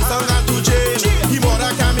 A young son got to jail, he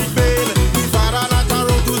mother can't make bail. His father not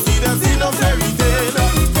around to see them see no fairy tale.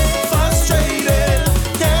 Frustrated,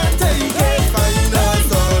 can't take it, find a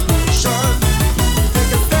solution.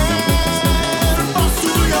 Take a stand,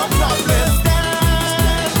 pursue your problems,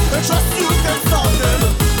 stand, and trust you can solve them.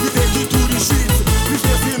 We take you to the streets, we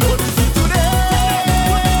face you no defeat today.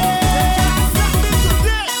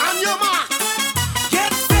 On your mark,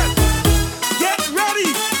 get set, get ready,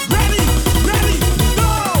 ready, ready,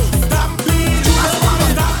 go! Stampede,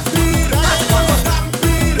 stampede,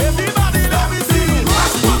 stampede, everybody let me see you.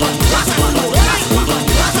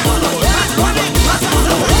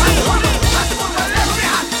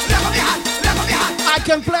 I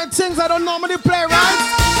can play things I don't normally play, right?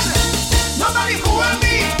 Nobody cool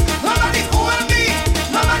me, nobody cool me,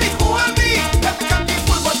 nobody cool me. Let me come keep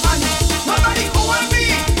full but money. Nobody cool me,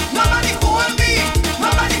 nobody cool me,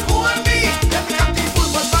 nobody cool me. Let me come keep full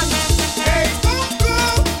but money. Hey,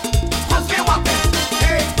 uncle, cause we walk it.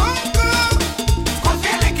 Hey, uncle, cause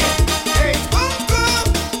we lick it. Hey, uncle,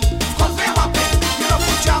 cause we walk it. You know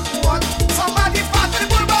put your foot, somebody pass the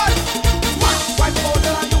bullboy. What? Wipe out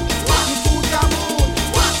on you. What? You shoot your moon.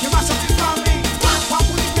 What? You mash up the family. What?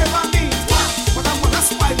 Put it there on me. But I'm gonna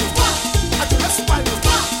spy you. I do not spy you.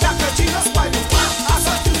 That virgin not spy you. I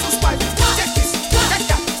saw you to spy you. Take this, take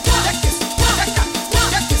that, take this, take that,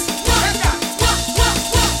 take this, take that.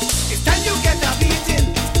 It's time you get a beating.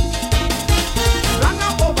 Run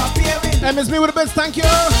up overbearing. And Miss Me with the best, thank you.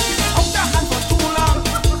 Hold the hand for too long.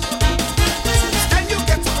 It's time you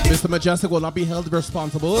get to Mr. Mejustik will not be held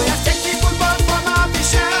responsible. take the football from our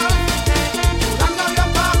Michelle. Run down your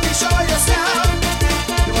party, show yourself.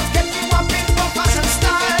 You must get you up in for fashion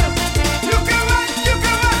style. You can run,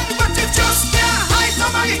 but you just can't hide.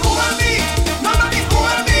 Nobody hold me, nobody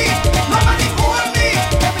hold me, nobody hold me.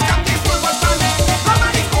 Let me come the football fan.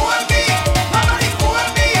 Nobody hold me, nobody hold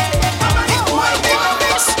me, nobody hold me.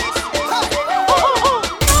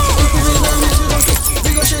 We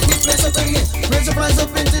go shake this place up again. Raise the price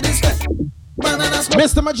up into the sky. Bananas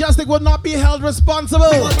Mr. Mejustik would not be held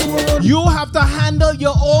responsible. You have to handle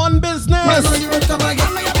your own business.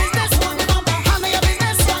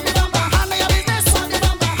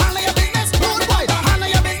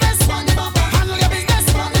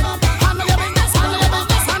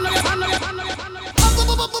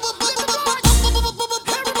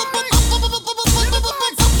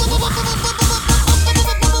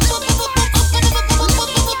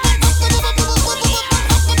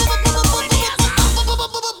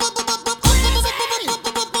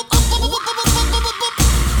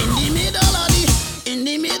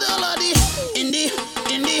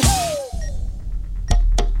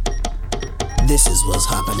 This is what's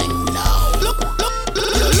happening now. Look,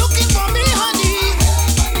 you're looking for me, honey.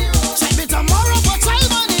 Take me tomorrow for child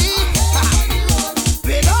money.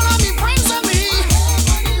 With all of me friends and me.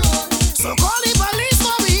 So call the police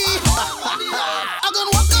for me. I'm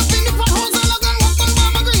gonna walk up in the potholes and I'm gonna walk on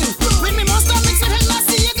Mama Green. With me monster mix with head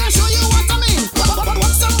nasty, I can show you what I mean.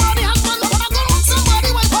 Walk somebody husband, I'm gonna walk somebody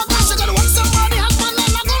wife. Oh gosh, I'm gonna walk somebody husband,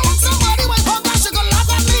 and I'm gonna walk somebody wife. Oh gosh, you're gonna laugh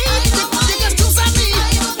at me. You can choose at me.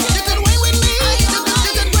 You can win with me.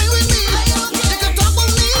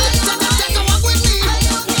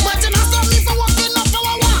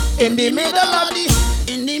 In the middle of the,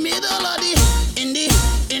 in the middle of the, in the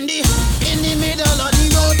middle of the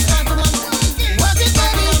road. Work it,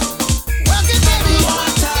 baby. Work it, baby.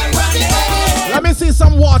 Work it, baby. Let me see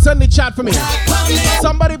some water in the chat for me.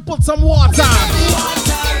 Somebody put some water.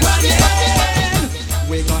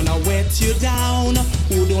 We're gonna wet you down.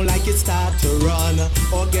 Who don't like it start to run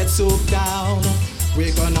or get soaked down.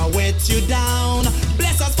 We're gonna wet you down.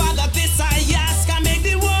 Bless us, Father, this I ask. Can make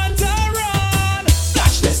the water run.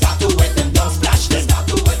 Splash, they start to wet them down. Splash, they start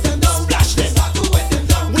to wet them down. Splash, they start to wet them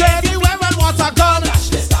down. Lady, where water gone? Splash,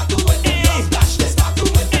 they start to wet them down. Splash, they start to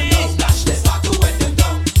wet them down. Splash, they start to wet them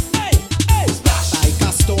down. Splash like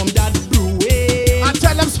a storm that blew away. I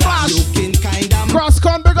tell them splash. Looking kinda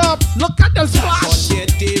Cross-con big up. Look at them splash. But yet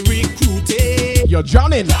they recruited. You're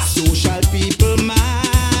drowning. Social people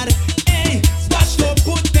mad. Hey, splash to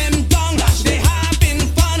put them down. They having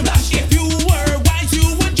fun. If you were wise,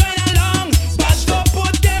 you would join along. Splash to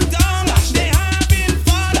put them down. They having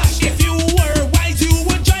fun. If you were wise, you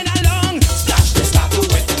would join along. Splash, they start to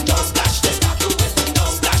wet them down. Splash, they start to wet them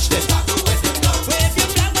down. Splash, they start to wet them down. If you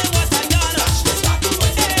black when what's I done? Splash, they start to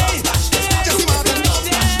wet them down. Splash, they start to wet them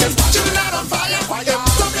down. Chillin' out on fire, fire.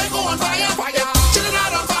 Some they go on fire, fire. Chillin'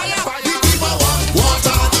 out on fire, fire. These people want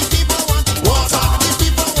water. These people want water. These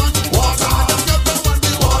people want water. These people want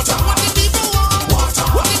the water. What the people want? Water.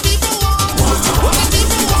 What the people want? Water. What the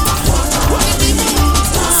people want? Water. What the people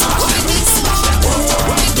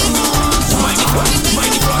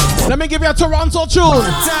want? Let me give you a Toronto tune.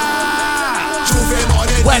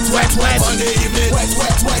 Wet, wet, wet. Monday evening. Wet,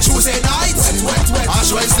 wet, wet. Tuesday night. Wet, wet, wet.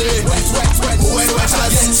 Ash Wednesday. Wet, wet, wet. Wet, wet,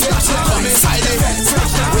 come inside it.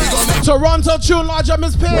 We gon' make Toronto tune, larger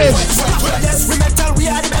Miss Page. Yes, we metal, we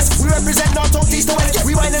are the best. We represent North, South, East, to West.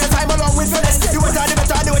 We wind in the time along with finesse. You want the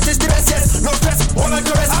better, do it is the best, yes. No stress, all on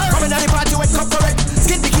the rest. Coming at the party with cup correct.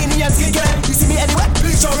 Skin bikini and skin get. You see me anywhere,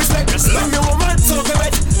 please show respect. Bring me woman, so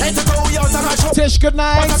correct. Ain't to go, we out on our show. Tish, good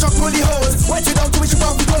night. But I drop pull the hose. Wet you down to wish you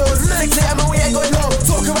off the clothes. 6 a.m. and we ain't going low.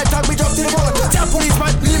 So correct, and we drop to the road. Tell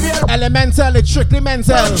policeman, leave here. Elemental, it's strictly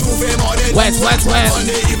mental. Wet, wet, wet.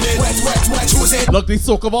 Monday evening. Wet, wet, wet. Tuesday. Look, these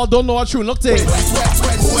so-called don't know a tune. Look, thing. Wet, wet,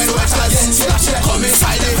 wet. Come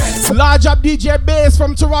inside it. Large up DJ Bass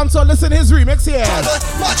from Toronto. Listen his remix here.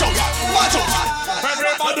 Watch out, watch out.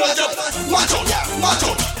 Everybody get watch out, watch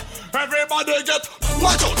out. Everybody get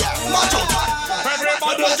watch out, watch out.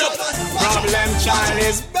 Everybody get Problem child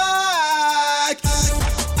is back.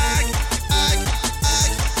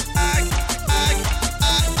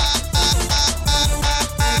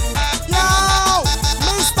 Now,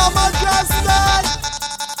 Mr. Mejustik.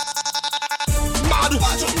 Mad,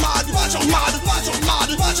 watch out, mad, watch out, mad, watch out, mad,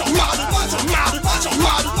 watch out, mad, watch out, mad, watch out,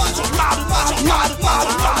 mad, watch out, mad, watch out, mad, mad,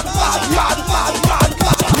 mad, watch out, mad, mad, mad,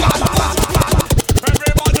 watch out, mad, mad, mad.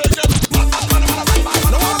 Everybody get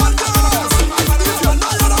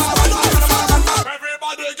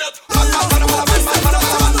everybody get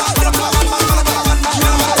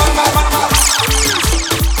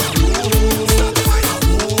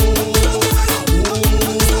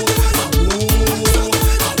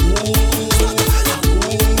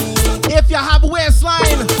If you have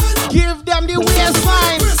waistline, give them the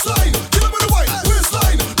waistline. waistline, get up in the white,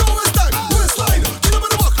 waistline, don't waste time, waistline, get up in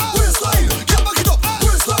the walk, waistline, get back it up,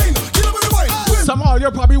 waistline, get up in the white, waistline. Somehow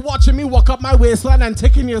you're probably watching me walk up my waistline and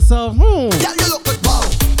taking yourself, Yeah, you look like wow,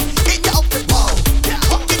 in your outfit, wow,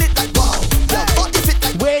 walking it like wow, your body fit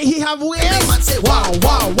like where he have waist. man say Wow,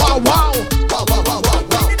 wow, wow, wow. wow, wow, wow, wow.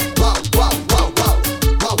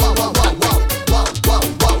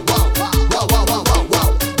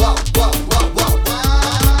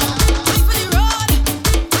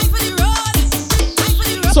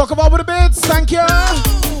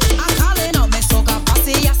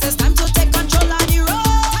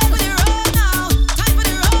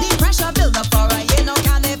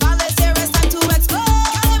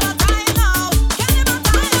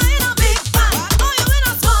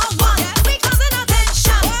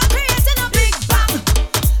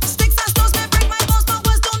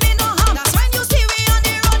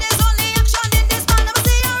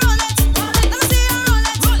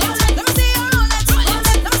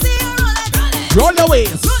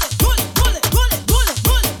 waist.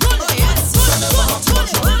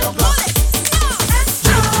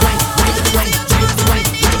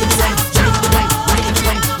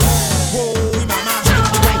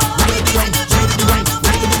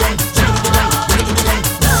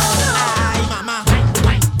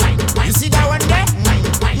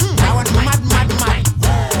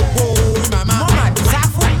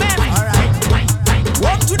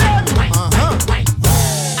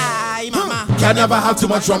 Can never have too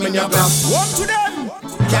much rum in your glass. Walk to them.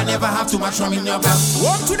 Can never have too much rum in your glass.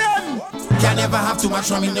 Walk to them. Can never have too much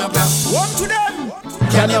rum in your glass. Walk to them.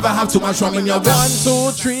 Can never have too much rum in your glass.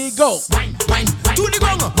 1, 2, 3, go. Wine, wine, to the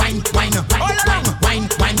ground. Wine, wine, all around. Wine,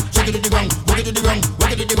 wine, shake it to the ground. Walk it to the ground.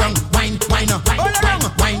 Walk it to the ground. Wine, wine, all around.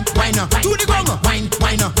 Wine, wine, to the ground. Wine,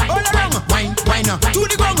 wine, all around. Wine, wine, to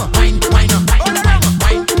the ground. Wine, wine, all around.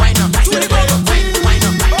 Wine, wine, to the ground. Wine, wine,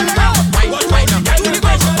 all around. Wine, wine, to the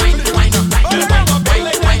ground. Wine, wine, all around. Wine,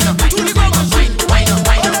 wine, to the ground. Wine, wine,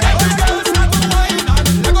 wine. Every girl start to wine and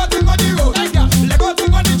let go thing on the road. Hey girl, let go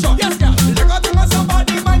thing on the truck. Yes girl, let go thing on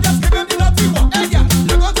somebody mind. Just give him the dirty one. Hey girl,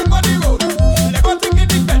 let go thing on the road. Let go thing in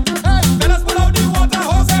the bed. Hey, let us pull out the water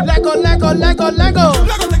hose. Lego, Lego, Lego, Lego.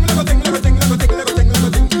 Lego thing, Lego thing, Lego thing, Lego thing, Lego thing, Lego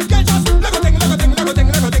thing. Girl just Lego thing, Lego thing, Lego thing,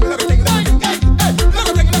 Lego thing, Lego thing. Hey, hey, hey,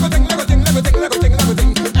 Lego thing, Lego thing, Lego thing, Lego thing, Lego thing, Lego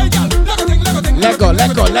thing. Hey girl, Lego thing, Lego thing. Lego,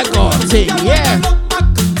 Lego, Lego. Thing, yeah.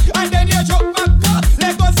 And then you jump back.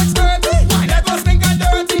 Legos 630. Legos think and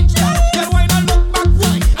dirty. Girl wine and look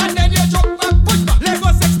back. And then you jump back. Push back.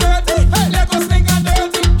 Legos 630. Legos think and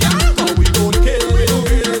dirty. But we don't care. We don't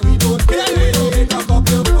care. We don't care. We don't get up up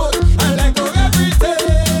your foot. And let go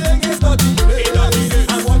everything is dirty.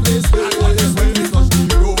 And one this when we touch the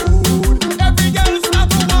road. Every girl start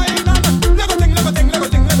to wine and Lego thing, Lego thing, Lego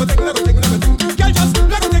thing, Lego thing, Lego thing, Lego thing. Girl just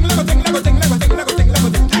Lego thing, Lego thing, Lego thing, Lego thing, Lego thing, Lego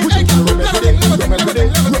thing. Hey girl, Lego thing, Lego thing, Lego thing,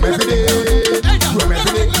 Lego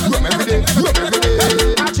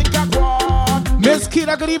thing, Lego thing. Miss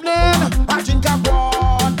Kida, good evening. I drink a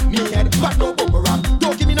one, me head, but no boomerang.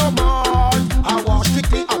 Don't give me no more. I want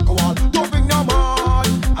strictly alcohol. Don't bring no more.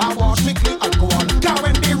 I want strictly alcohol. Cause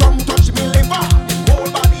when the rum touch me liver, whole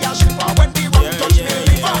body a shiver. When the rum touch me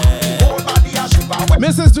liver, whole body a shiver.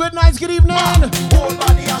 Mrs. Do It Nice, good evening. Whole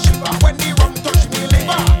body a shiver. When the rum touch me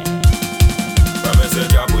liver. From a say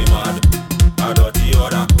job we mad, a dirty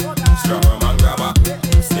order. Strong rum and grabber,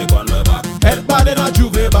 stick on my back. Head bad in a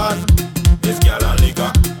juve band. This girl and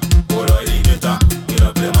liquor, hold on the glitter. We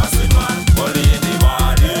don't play massive man. Only in the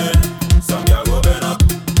morning, some girl go bend up,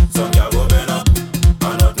 some girl go bend up,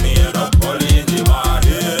 and not me end up. Only in the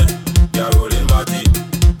morning, you're rolling body,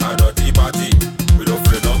 a dirty party. We don't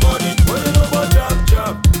afraid nobody. When you know about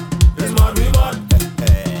job, it's mad we mad,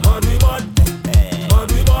 mad we mad, mad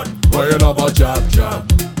we mad. When you know about job,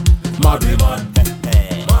 mad we mad,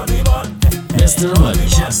 mad we mad. Mr.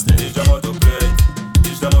 Mejustik. Teach them how to play,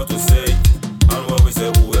 teach them how to say. And when we say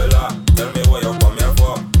who tell me what you come here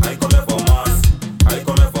for. I come here for mass, I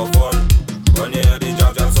come here for fun. When you hear the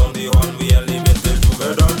jab sound the horn, we ain't leaving till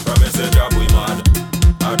Juve done. From me say job we mad,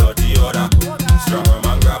 a dirty order. Strong rum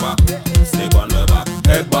and grabber, stick on my back.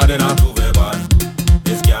 head bad in a Juve bad,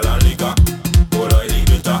 this girl and liquor, hold on the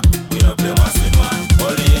glitter. We don't play massive man.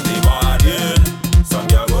 Only in the morning, some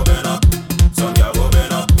girl go bend up, some girl go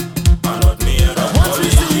bend up, and not me end up. Only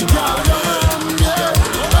in the morning.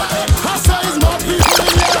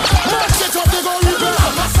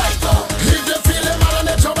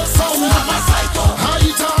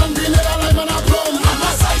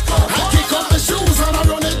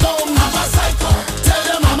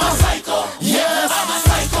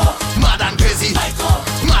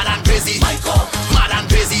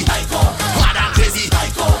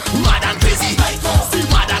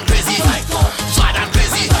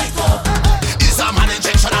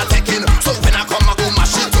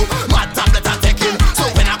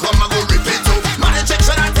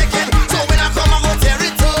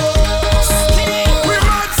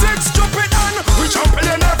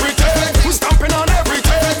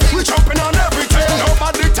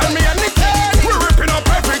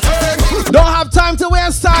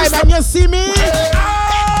 And you see me?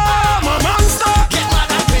 I'm a monster. Get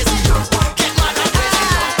mad and crazy. Get mad and crazy.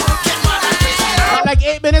 Get mad and crazy. Got like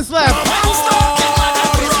 8 minutes left.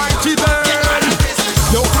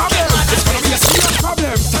 No problem. It's gonna be a serious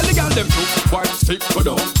problem. Tell the girl them to wine stick go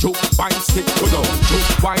down, to wine stick go down, to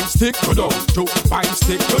wine stick go down, to wine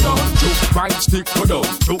stick go down, to wine stick go down,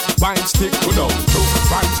 to wine stick go down, to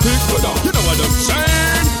wine stick go down. You know what I'm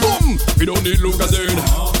saying? Boom. We don't need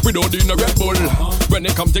Lucasade. We don't need no Red Bull. When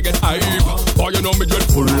it come to get hype, boy, you know me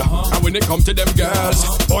dreadful. And when it come to them girls,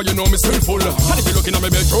 boy, you know me skillful. And if you looking at me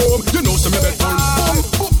bedroom, you know see me bed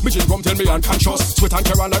full. Mission come tell me unconscious, sweet and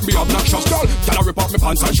care like me obnoxious. Girl, can I rip off me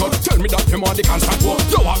pants and shut? Tell me that him want the constant war.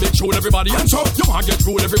 You want big show everybody and so. You want get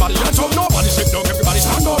through everybody and so. Nobody sit down, everybody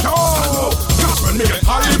stand up. Stand up. Cause when me get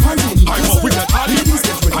hype, hype up, we get hype.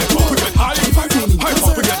 Hype up, we get hype. Hype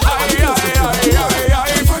up, we get hype.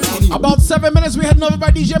 About 7 minutes, we heading over by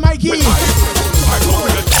DJ Mikey.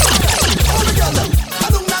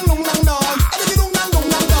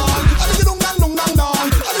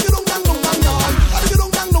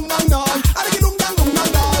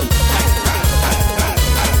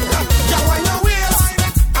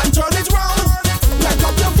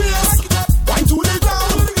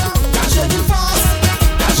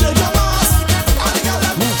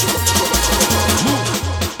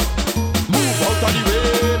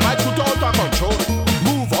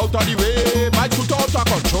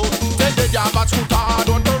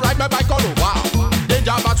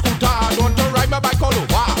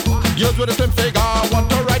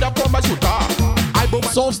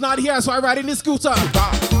 Soul's not here, so I ride in the scooter.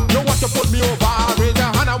 You want to put me over, raise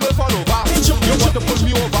your hand and we'll fall over. You want to put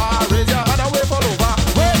me over, raise your hand and we'll fall over.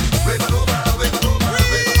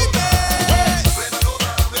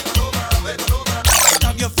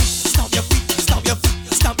 Stomp your feet, stomp your feet, stomp your feet,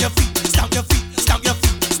 stomp your feet, stomp your feet, stomp your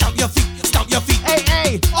feet, stomp your feet, stomp your feet. Hey,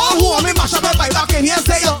 hey, oh, who want me mash up my bike back in here?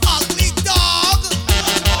 Say you ugly dog.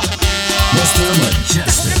 Mr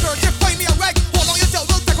Mejustik.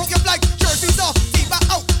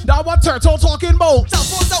 That what Turtle talking about?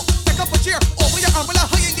 Take up a chair, over your umbrella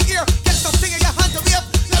high in the air. Get something in your hand to wave.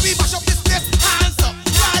 Let me mash up this place. Hands up,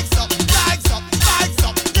 flags up, flags up, flags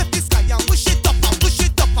up. Lift this sky and push it up and push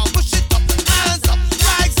it up and push it up. Hands up,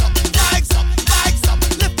 flags up, flags up, flags up.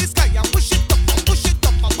 Lift this sky and push it up and push it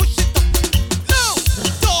up and push it up. No,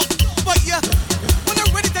 dog, but yeah, when I'm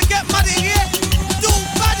ready to get mad in here, do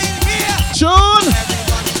bad in here. Tune.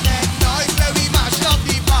 Everybody make noise, let me mash up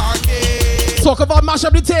the party. Talk about mash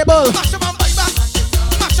up the table. Mash up and bite back.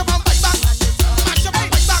 Mash up and bite back. Mash up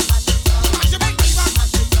and bite back. Mash up and bite back.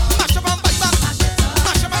 Mash up and bite back.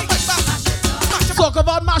 Mash up and bite back. Talk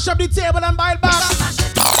about mash up the table and bite back.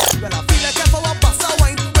 Well, I feel like for a bust of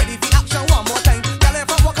wine. Ready for action one more time. Girl, if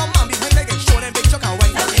I walk a man behind again, show them big chuck and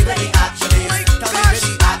wine. Tell me where the action is. Tell me where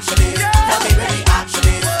the action is. Tell me where the action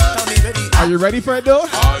is. Tell me where the action is. Are you ready for it though?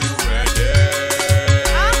 Are you ready?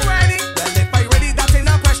 I'm ready. Well, if I ready, that ain't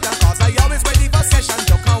no question. Cause I always ready for session.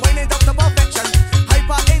 You can't win it up to perfection.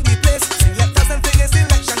 Hyper in the place. Selectors and figure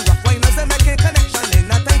selection. Rough winers and making connection. In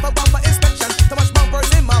a time for bumper inspection. Too much bumpers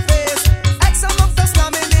in my face. X amongst the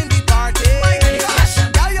slamming in the party.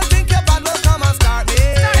 Girl, you think you're bad, well come and start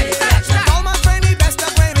me. Call my friend, the best of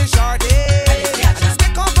brain is shorty.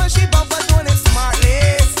 Stick off when she bumper doing it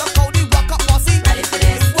smartly. Look how the walk up bossy.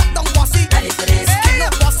 Walk down bossy. Skin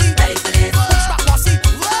up bossy. Push back bossy.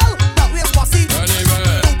 Well, that way's bossy.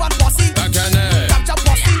 Too bad bossy. Capture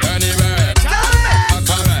bossy. I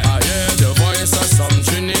hear the voice of some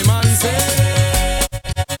Trini man say,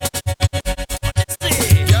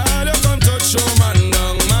 girl, you come touch your man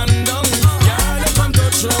down, man down. Girl, you come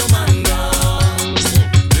touch your man down.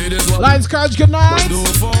 Ladies, what Lions Courage, good night. do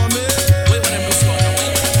for me?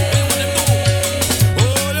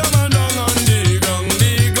 Hold your man down on the ground,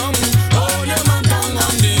 the ground. Hold your man down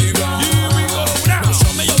on the ground. Here we go now.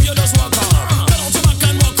 Show me how you just walk on. Get out your back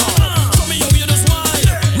and walk on. Show me how you just whine.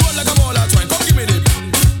 Roll like a ball of twine. Come give me the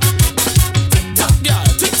tick tock, girl,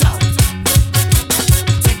 tick tock.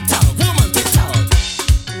 Tick tock, woman, tick tock.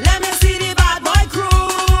 Let me see the bad boy crew.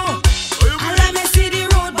 And let me see the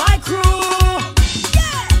road boy crew.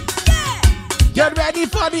 Get ready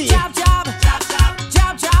for the Chop, chop, chop,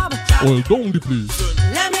 chop, chop, chop. Well, don't please.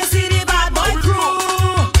 Let me see the bad boy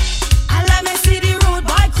crew. And let me see the road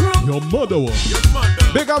boy crew. Your mother one.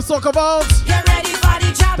 Big up Soca Boat. Get ready for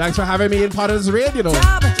the chop. Thanks for having me in Potter's Raid, you know.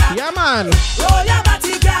 Chop, chop. Yeah, man. Roll your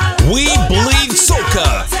body, girl. We Roll your bleed body, soca.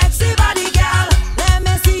 girl. Sexy body, girl. Let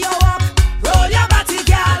me see your walk. Roll your body,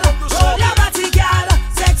 girl. Roll your body, girl.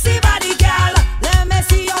 Sexy body, girl. Let me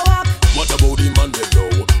see your walk. What about the man they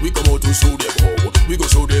know? We come out to show them how. We go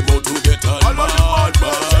show them how to get on mad,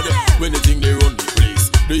 mad. When they think they run the place,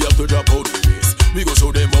 they have to drop out the race. We go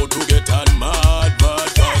show them how to get on mad, mad.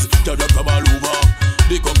 Cause they drop from all over.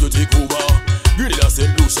 They come to take over. Grenada, St.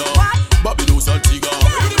 Lucia, Barbados, Antigua,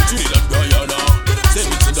 Trinidad, Guyana, St.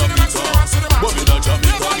 Vincent, Africa, Barbados,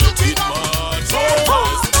 Jamaica, get it mad.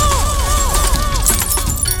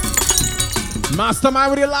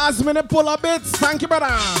 Mastermind with the last minute pull up bits. Thank you,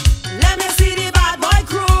 brother. Let me see the bad boy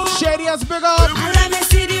crew. Shady as big up. And let me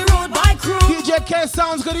see the road boy crew. DJ K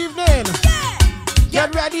Sounds, good evening.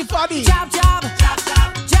 Get ready for the Jab, jab, jab,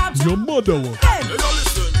 jab, jab, your mother.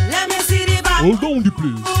 Let me see the bad. Hold on the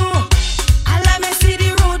place. And let me see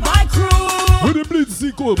the road boy crew. With the blitz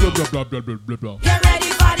sequel, blah blah blah blah blah blah. Get ready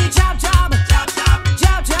for the jab, jab, jab,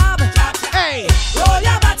 jab, jab, jab. Hey, roll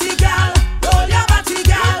your body, girl. Roll your body,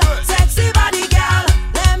 girl. Sexy body, girl.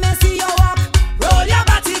 Let me see your walk. Roll your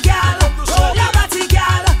body, girl. Roll your body,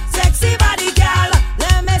 girl. Sexy body, girl.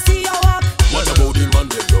 Let me see your walk. What about the man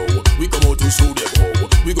they know? We come out to show them how.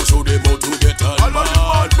 We go show them how to get on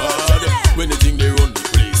bad, bad. When they think they run the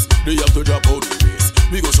place, they have to drop out the race.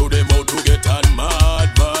 We go show them how to get on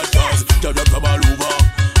mad, bad. Cause Jaja Kabaluba,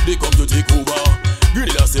 they come to take over.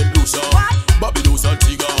 Grenada, St. Lucia, Barbados,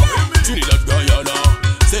 Antigua, Trinidad, Guyana,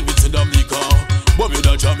 St. Vincent, Dominica,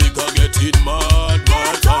 Bermuda, Jamaica, getting mad,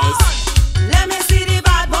 mad. Cause Let me see the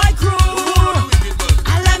bad boy crew.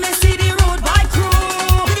 And let me see the road boy crew.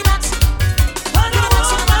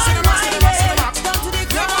 Down to the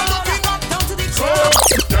ground, down to the ground.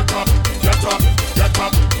 get up, get up, get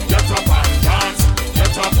up, get up and dance.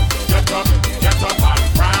 Get up, get up, get up and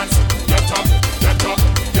dance. Get up, get up,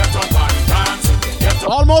 get up and dance. Get up,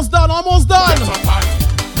 almost done, almost done. get up and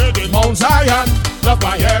made it Mount Zion, loved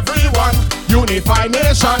by everyone. Unify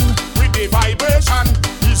nation with the vibration.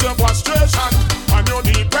 Ease your frustration and your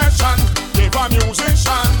depression. Give a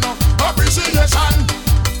musician appreciation.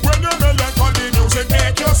 When you melancholy music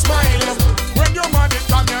make you smile. When you're mad it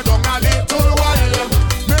come you down a little while.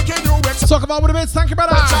 Making you excited. Talk about what it means. Thank you,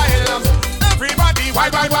 brother. Everybody, why,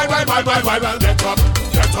 get up, get up,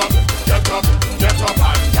 get up, get up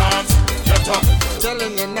and dance, get up,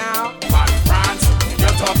 Telling you now. and dance,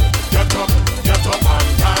 get up, get up, get up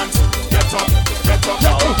and dance, get up, get up.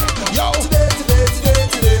 Yo,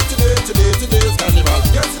 today's carnival.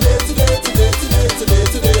 Yes, today's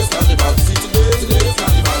carnival. See, today's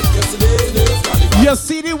carnival. Yes, today's carnival. You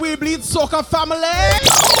see the We Bleed Soca family?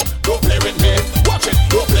 Don't play with me, watch it,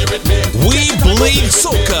 don't play with me. We Bleed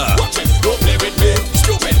Soca. Watch it, don't play with me.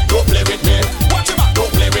 Stupid, don't play with me. Watch it,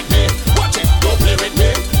 don't play with me. Watch it, don't play with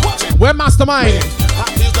me. Watch it. We're Mastermind.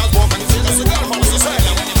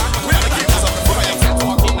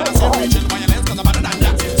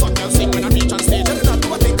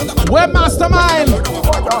 We're Mastermind.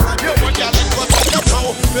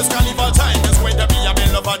 This carnival time is going to be a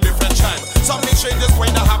bill of a different kind. Something strange is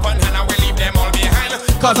going to happen and I will leave them all behind.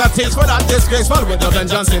 Cause I taste for that disgraceful with the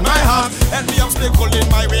vengeance in my heart. And me I'm still in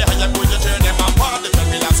my way. I am going to turn them apart. They tell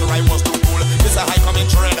me that's I was too cool. This a high coming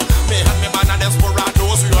trend. Me and me man and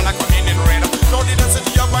desperados. We all are coming in red. Now the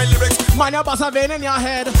density of my lyrics. Man, your boss a vein in your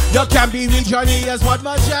head. You can be with Johnny as what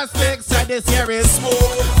Majestic said this here is. Smoke,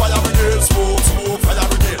 fire brigade, smoke, smoke, fire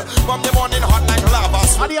brigade. From the morning hot like lava.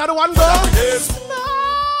 And the other one go.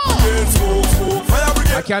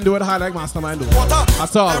 I can't do it high like Mastermind do.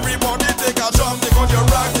 That's all. Everybody take a jump, take on your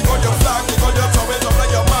rag, take on your flag, take on your towel, jump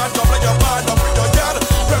like your man, jump like your band, jump with your yard.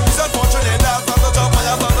 Represent for Trinidad, stand the jump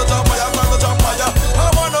fire, stand the jump fire, stand the jump fire. I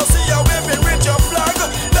wanna see you waving with your flag.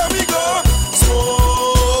 There we go.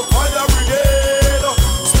 Smoke fire brigade,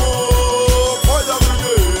 smoke fire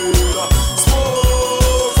brigade,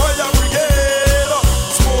 smoke fire brigade,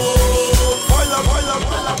 smoke fire, fire,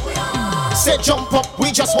 fire. Say jump up,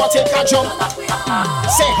 we just want to take a jump.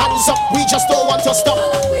 Say hands up, we just don't want to stop.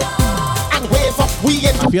 And wave up, we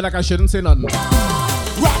in. I feel like I shouldn't say nothing.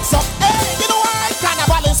 Rocks up, hey, you know why?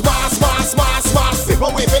 Carnival is mass, mass, mass, mass.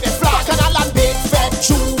 People waving the flag, Canal big, fed,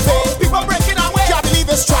 Juve. People breaking away. Can't believe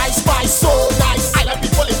it's try spice, so nice. Island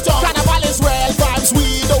people lift up. Carnival is real vibes.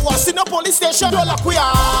 We don't want in the police station. Don't lock we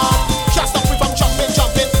are. Can't stop me from jumping,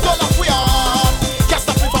 jumping. Don't lock we are. Can't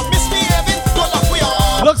stop me from misbehaving. Don't lock we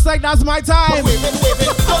are. Looks like that's my time. Waving,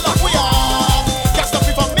 waving. Don't lock we are. Can't stop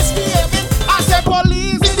me from misbehaving. I said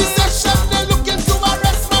police. In this session, they're looking to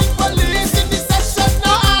arrest my police. In this session,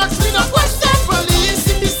 no ask me no question. Police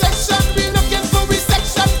in this section, we looking for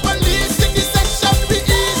resection. Police in this section, we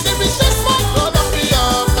easy recess man. Don't lock me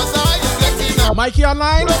up, 'cause I am getting up. Mikey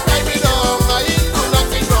online. Don't tie me down, I ain't do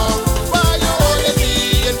nothing wrong. Why you holding me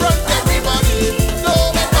in front of everybody?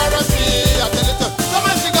 Don't embarrass me, I tell you to. Come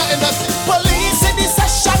and figure in the police in this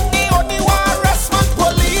session, they only want arrest man.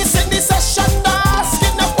 Police in this session,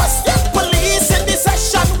 asking no question. Police in this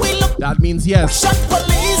session, we look. That means yes. Shot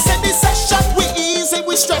police in this session, we easy,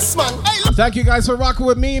 we stress man. Hey, look, Thank you guys for rocking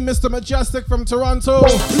with me, Mr Mejustik from Toronto.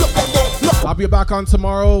 look at them, look, I'll be back on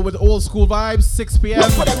tomorrow with old school vibes, 6 p.m.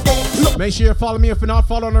 look for them there, look. Make sure you follow me if you're not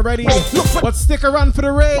following already. Look for But stick around for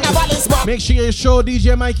the raid. Carnival is man. Make sure you show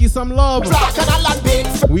DJ Mikey some love. Black and a land big.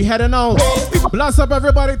 We heading out. Bless up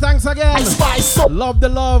everybody. Thanks again. Spice so Love the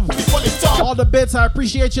love. people lift up. All the bits. I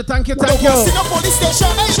appreciate you. Thank you. Thank Don't want you. in the police station.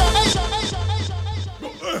 Hey, hey, hey,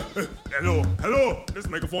 hey, hey, hey. Hello, this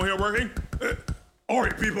microphone here working?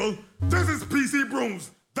 Alright people, this is PC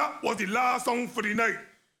Brooms. That was the last song for the night.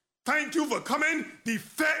 Thank you for coming, the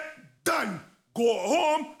fet done. Go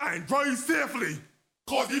home and drive safely.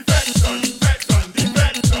 Cause the fet done, fet done, the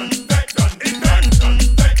fet done, fet done, the fet done,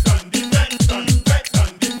 fet done, the fet done, fet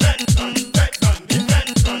done, the fet done, fet done,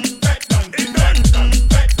 the fet done, fet done, the fet done,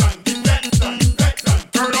 fet done, the fet done, fet done.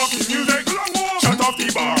 Turn off the music, shut off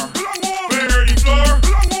the bar. Clear the floor,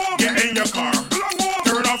 get in your car.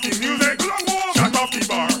 Turn off the music, shut off the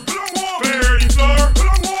bar. Clear the floor,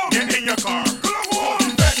 get in your car.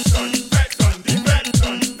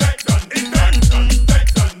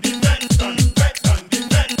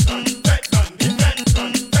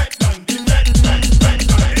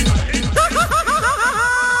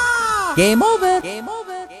 Game over.